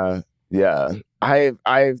 Yeah. I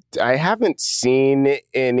haven't seen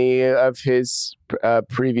any of his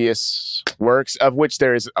previous works, of which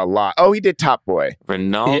there is a lot. Oh, he did Top Boy.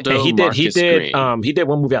 Ronaldo. He Marcus did. Green. He did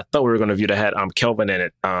one movie I thought we were going to review that had Kelvin in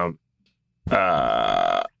it. It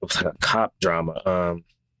was like a cop drama.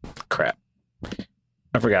 Crap,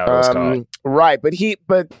 I forgot what it was called. Right, but he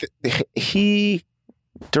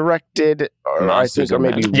directed, or Monsters I think, or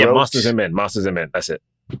and maybe Yeah, wrote. Monsters and Men. Monsters and Men. That's it.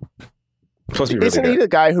 Supposed to be really Isn't he good. the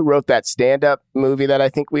guy who wrote that stand-up movie that I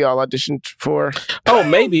think we all auditioned for? Oh,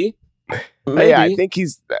 maybe. Yeah, I think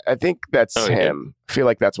that's Oh, he did. him. I feel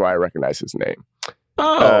like that's why I recognize his name.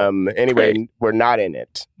 Oh, Anyway, great. we're not in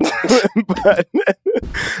it,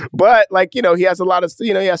 but like, he has a lot of, he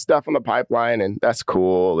has stuff on the pipeline, and that's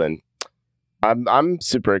cool. And I'm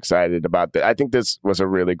super excited about that. I think this was a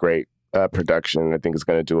really great production. I think it's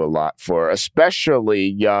going to do a lot for especially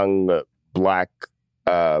young black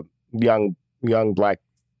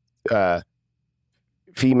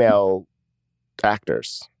female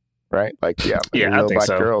actors, right? Like, Yeah, I little think black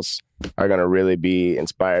so. girls are going to really be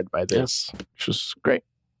inspired by this, which is great.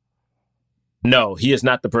 No, he is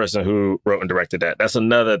not the person who wrote and directed that. That's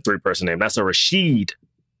another 3-person name. That's a Rashid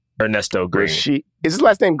Ernesto Green. Is his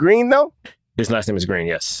last name Green though? His last name is Green.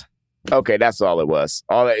 Yes. Okay, that's all it was.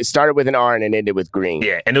 It started with an R and it ended with Green.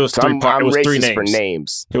 Yeah, and it was So three. I'm It was 3 racist names. for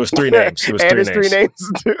names. It was 3 names. It was And 3 it's names. 3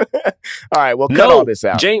 names too. All right, well, cut No, all this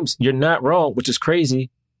out. James, you're not wrong, which is crazy.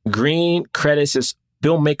 Green credits his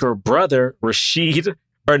filmmaker brother, Rashid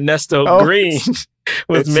Ernesto Oh, Green,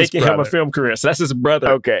 with it's his making him a brother. film career. So that's his brother.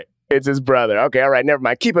 Okay, it's his brother. Okay, all right, never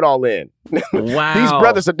mind. Keep it all in. Wow. These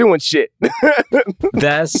brothers are doing shit.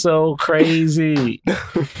 That's so crazy.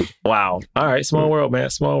 Wow. All right. Small world, man.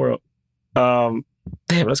 Small world. Damn,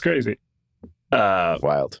 that's crazy.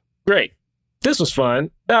 Wild. Great. This was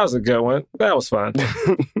fun. That was a good one. That was fun.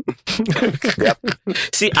 Yep.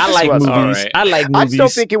 See, I like was movies. all right. I like I movies. just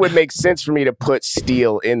don't think it would make sense for me to put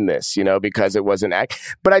Steel in this, because it was an act.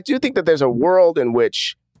 But I do think that there's a world in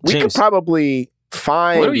which we could James. probably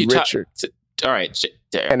find What are you Richard All right.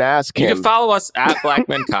 and ask You him. can follow us at Black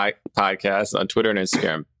Men Podcast on Twitter and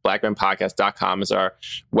Instagram. BlackMenPodcast.com is our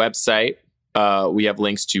website. We have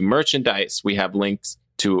links to merchandise. We have links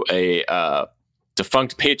to a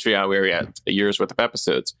defunct Patreon where we have a year's worth of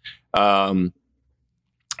episodes.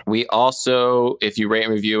 We also, if you rate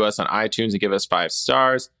and review us on iTunes and give us 5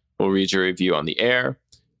 stars, we'll read your review on the air.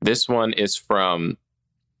 This one is from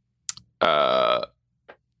Kaviv.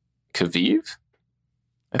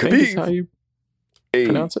 I think is Kaviv. how you Hey,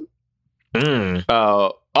 pronounce it.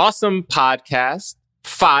 Mm. Awesome podcast.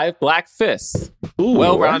 5 Black Fists. Ooh,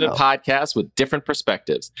 Well-rounded wow. podcast with different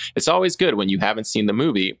perspectives. It's always good when you haven't seen the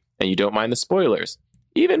movie and you don't mind the spoilers.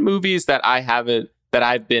 Even movies that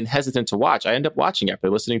I've been hesitant to watch, I end up watching after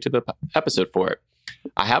listening to the episode for it.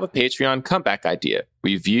 I have a Patreon comeback idea.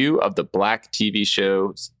 Review of the Black TV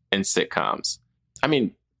shows and sitcoms. I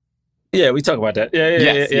mean, Yeah, we talk about that.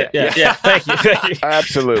 Yeah. Thank you.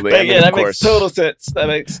 Absolutely. That makes total sense.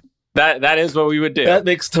 That is what we would do. That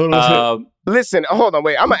makes total sense. Listen, hold on,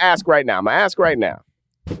 wait. I'm gonna ask right now.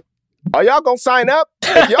 Are y'all gonna sign up?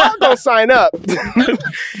 If y'all gonna sign up,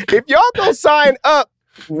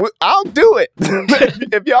 I'll do it.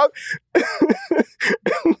 If y'all,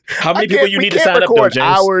 how many people you need to sign up? Though, James?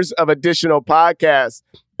 Hours of additional podcasts.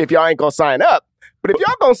 If y'all ain't gonna sign up, but if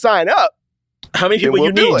y'all gonna sign up, how many people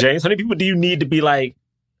you need, James? How many people do you need to be like?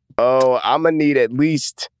 Oh, I'm gonna need at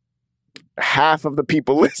least half of the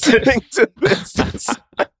people listening to this.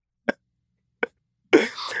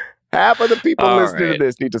 Half of the people listening to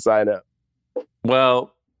this need to sign up.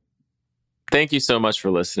 Well, thank you so much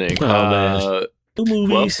for listening. Man.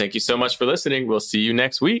 Well, thank you so much for listening. We'll see you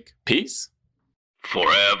next week. Peace.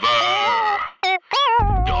 Forever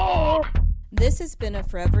Dog. This has been a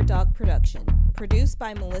Forever Dog production, produced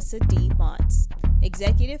by Melissa D. Montz,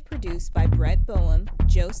 executive produced by Brett Boehm,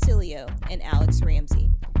 Joe Cilio, and Alex Ramsey.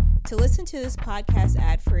 To listen to this podcast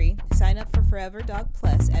ad-free, sign up for Forever Dog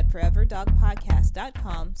Plus at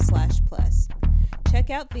foreverdogpodcast.com/plus.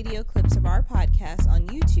 Check out video clips of our podcast on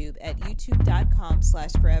YouTube at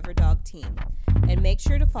youtube.com/foreverdogteam. And make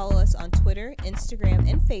sure to follow us on Twitter, Instagram,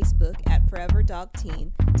 and Facebook at Forever Dog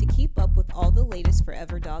Team to keep up with all the latest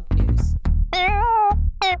Forever Dog news.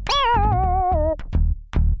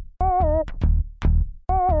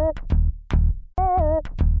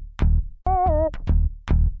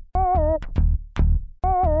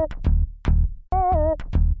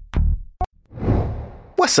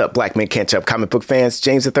 What's up, Black Men Can't Jump comic book fans?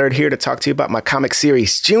 James III here to talk to you about my comic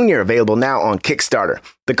series, Junior, available now on Kickstarter.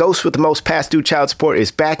 The ghost with the most past due child support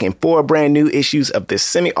is back in 4 brand new issues of this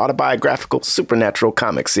semi-autobiographical supernatural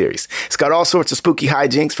comic series. It's got all sorts of spooky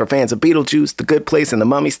hijinks for fans of Beetlejuice, The Good Place, and The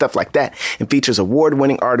Mummy, stuff like that, and features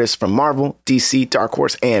award-winning artists from Marvel, DC, Dark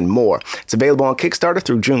Horse, and more. It's available on Kickstarter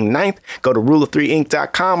through June 9th. Go to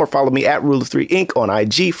ruleof3inc.com or follow me at ruleof3inc on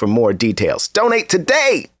IG for more details. Donate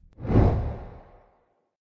today!